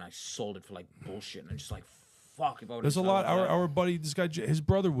 Bitcoin and I sold it for like bullshit and I'm just like, fuck. There's a lot. Our buddy, this guy, his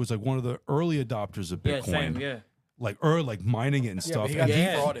brother was like one of the early adopters of Bitcoin. Yeah, same. Like mining it and stuff. But he got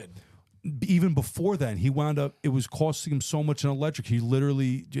defrauded. Even before then, he wound up. It was costing him so much in electric. He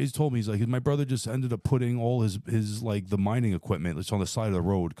literally, Jay's told me, he's like, my brother just ended up putting all his like the mining equipment that's on the side of the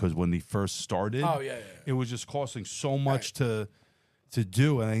road because when he first started, it was just costing so much to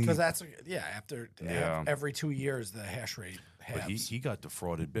do. Because that's after every 2 years the hash rate. But he got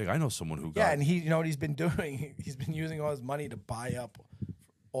defrauded big. I know someone who got. Yeah, and you know what he's been doing? He's been using all his money to buy up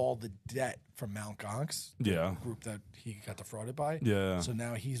all the debt from Mt. Gox, the group that he got defrauded by. Yeah. So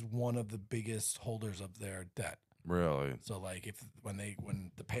now he's one of the biggest holders of their debt. Really? So like when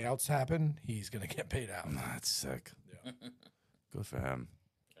the payouts happen, he's gonna get paid out. That's sick. Yeah. Good for him.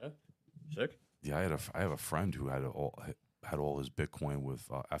 Yeah. Sick. Yeah, I have a friend who had all his Bitcoin with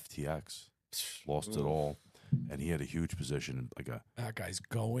FTX, lost it all, and he had a huge position that guy's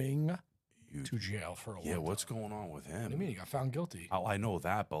going to jail for a long time. What's going on with him? What do you mean? He got found guilty. I know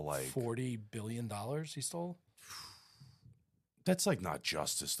that, but like $40 billion he stole. That's like not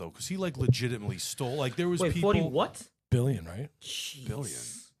justice though, because he like legitimately stole. Like there was 40 what? Billion, right? Jeez. Billion.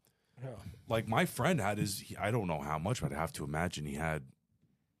 Yeah. Like my friend had I don't know how much, but I have to imagine he had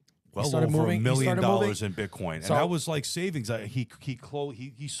over $1 million in Bitcoin, and that was like savings.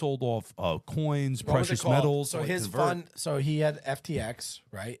 He sold off coins, precious metals. So his fund. So he had FTX,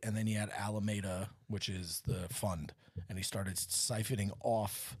 right, and then he had Alameda, which is the fund, and he started siphoning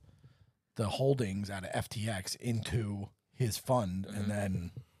off the holdings out of FTX into his fund, and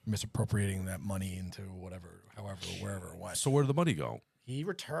then misappropriating that money into wherever it went. So where did the money go? He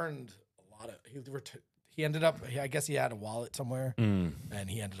returned a lot of. He ended up. I guess he had a wallet somewhere, and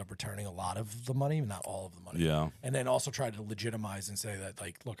he ended up returning a lot of the money, not all of the money. Yeah, and then also tried to legitimize and say that,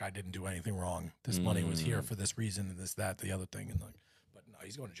 like, look, I didn't do anything wrong. This money was here for this reason, and this, that, the other thing, and like, but no,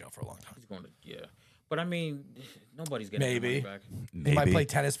 he's going to jail for a long time. He's going to but I mean, nobody's getting maybe money back. He might play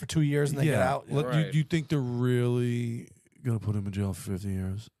tennis for 2 years and then get out. You think they're really gonna put him in jail for 50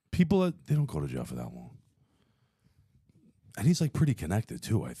 years? People they don't go to jail for that long. And he's like pretty connected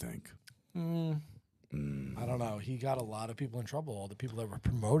too, I think. I don't know. He got a lot of people in trouble. All the people that were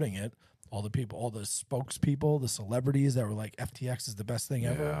promoting it, all the spokespeople, the celebrities that were like, FTX is the best thing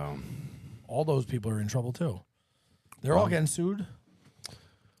ever. All those people are in trouble too. They're all getting sued.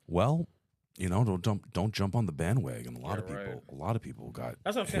 Well, don't jump on the bandwagon. A lot of people got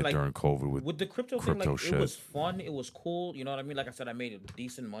That's what I'm saying. hit Like during COVID with the crypto thing, like it was fun, it was cool. You know what I mean? Like I said, I made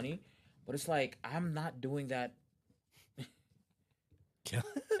decent money, but it's like I'm not doing that.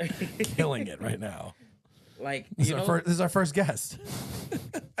 Killing it right now. Like this is our first guest.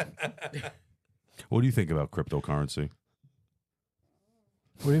 What do you think about cryptocurrency?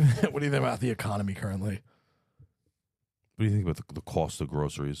 What do you think about the economy currently? What do you think about the cost of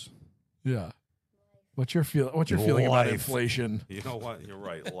groceries? Yeah. What's your feeling about inflation? You know what? You're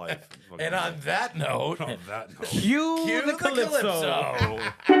right. Life. And on that note, cue the calypso.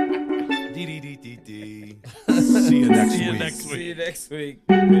 D. See you next week. See you next week.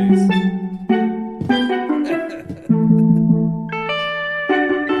 Peace.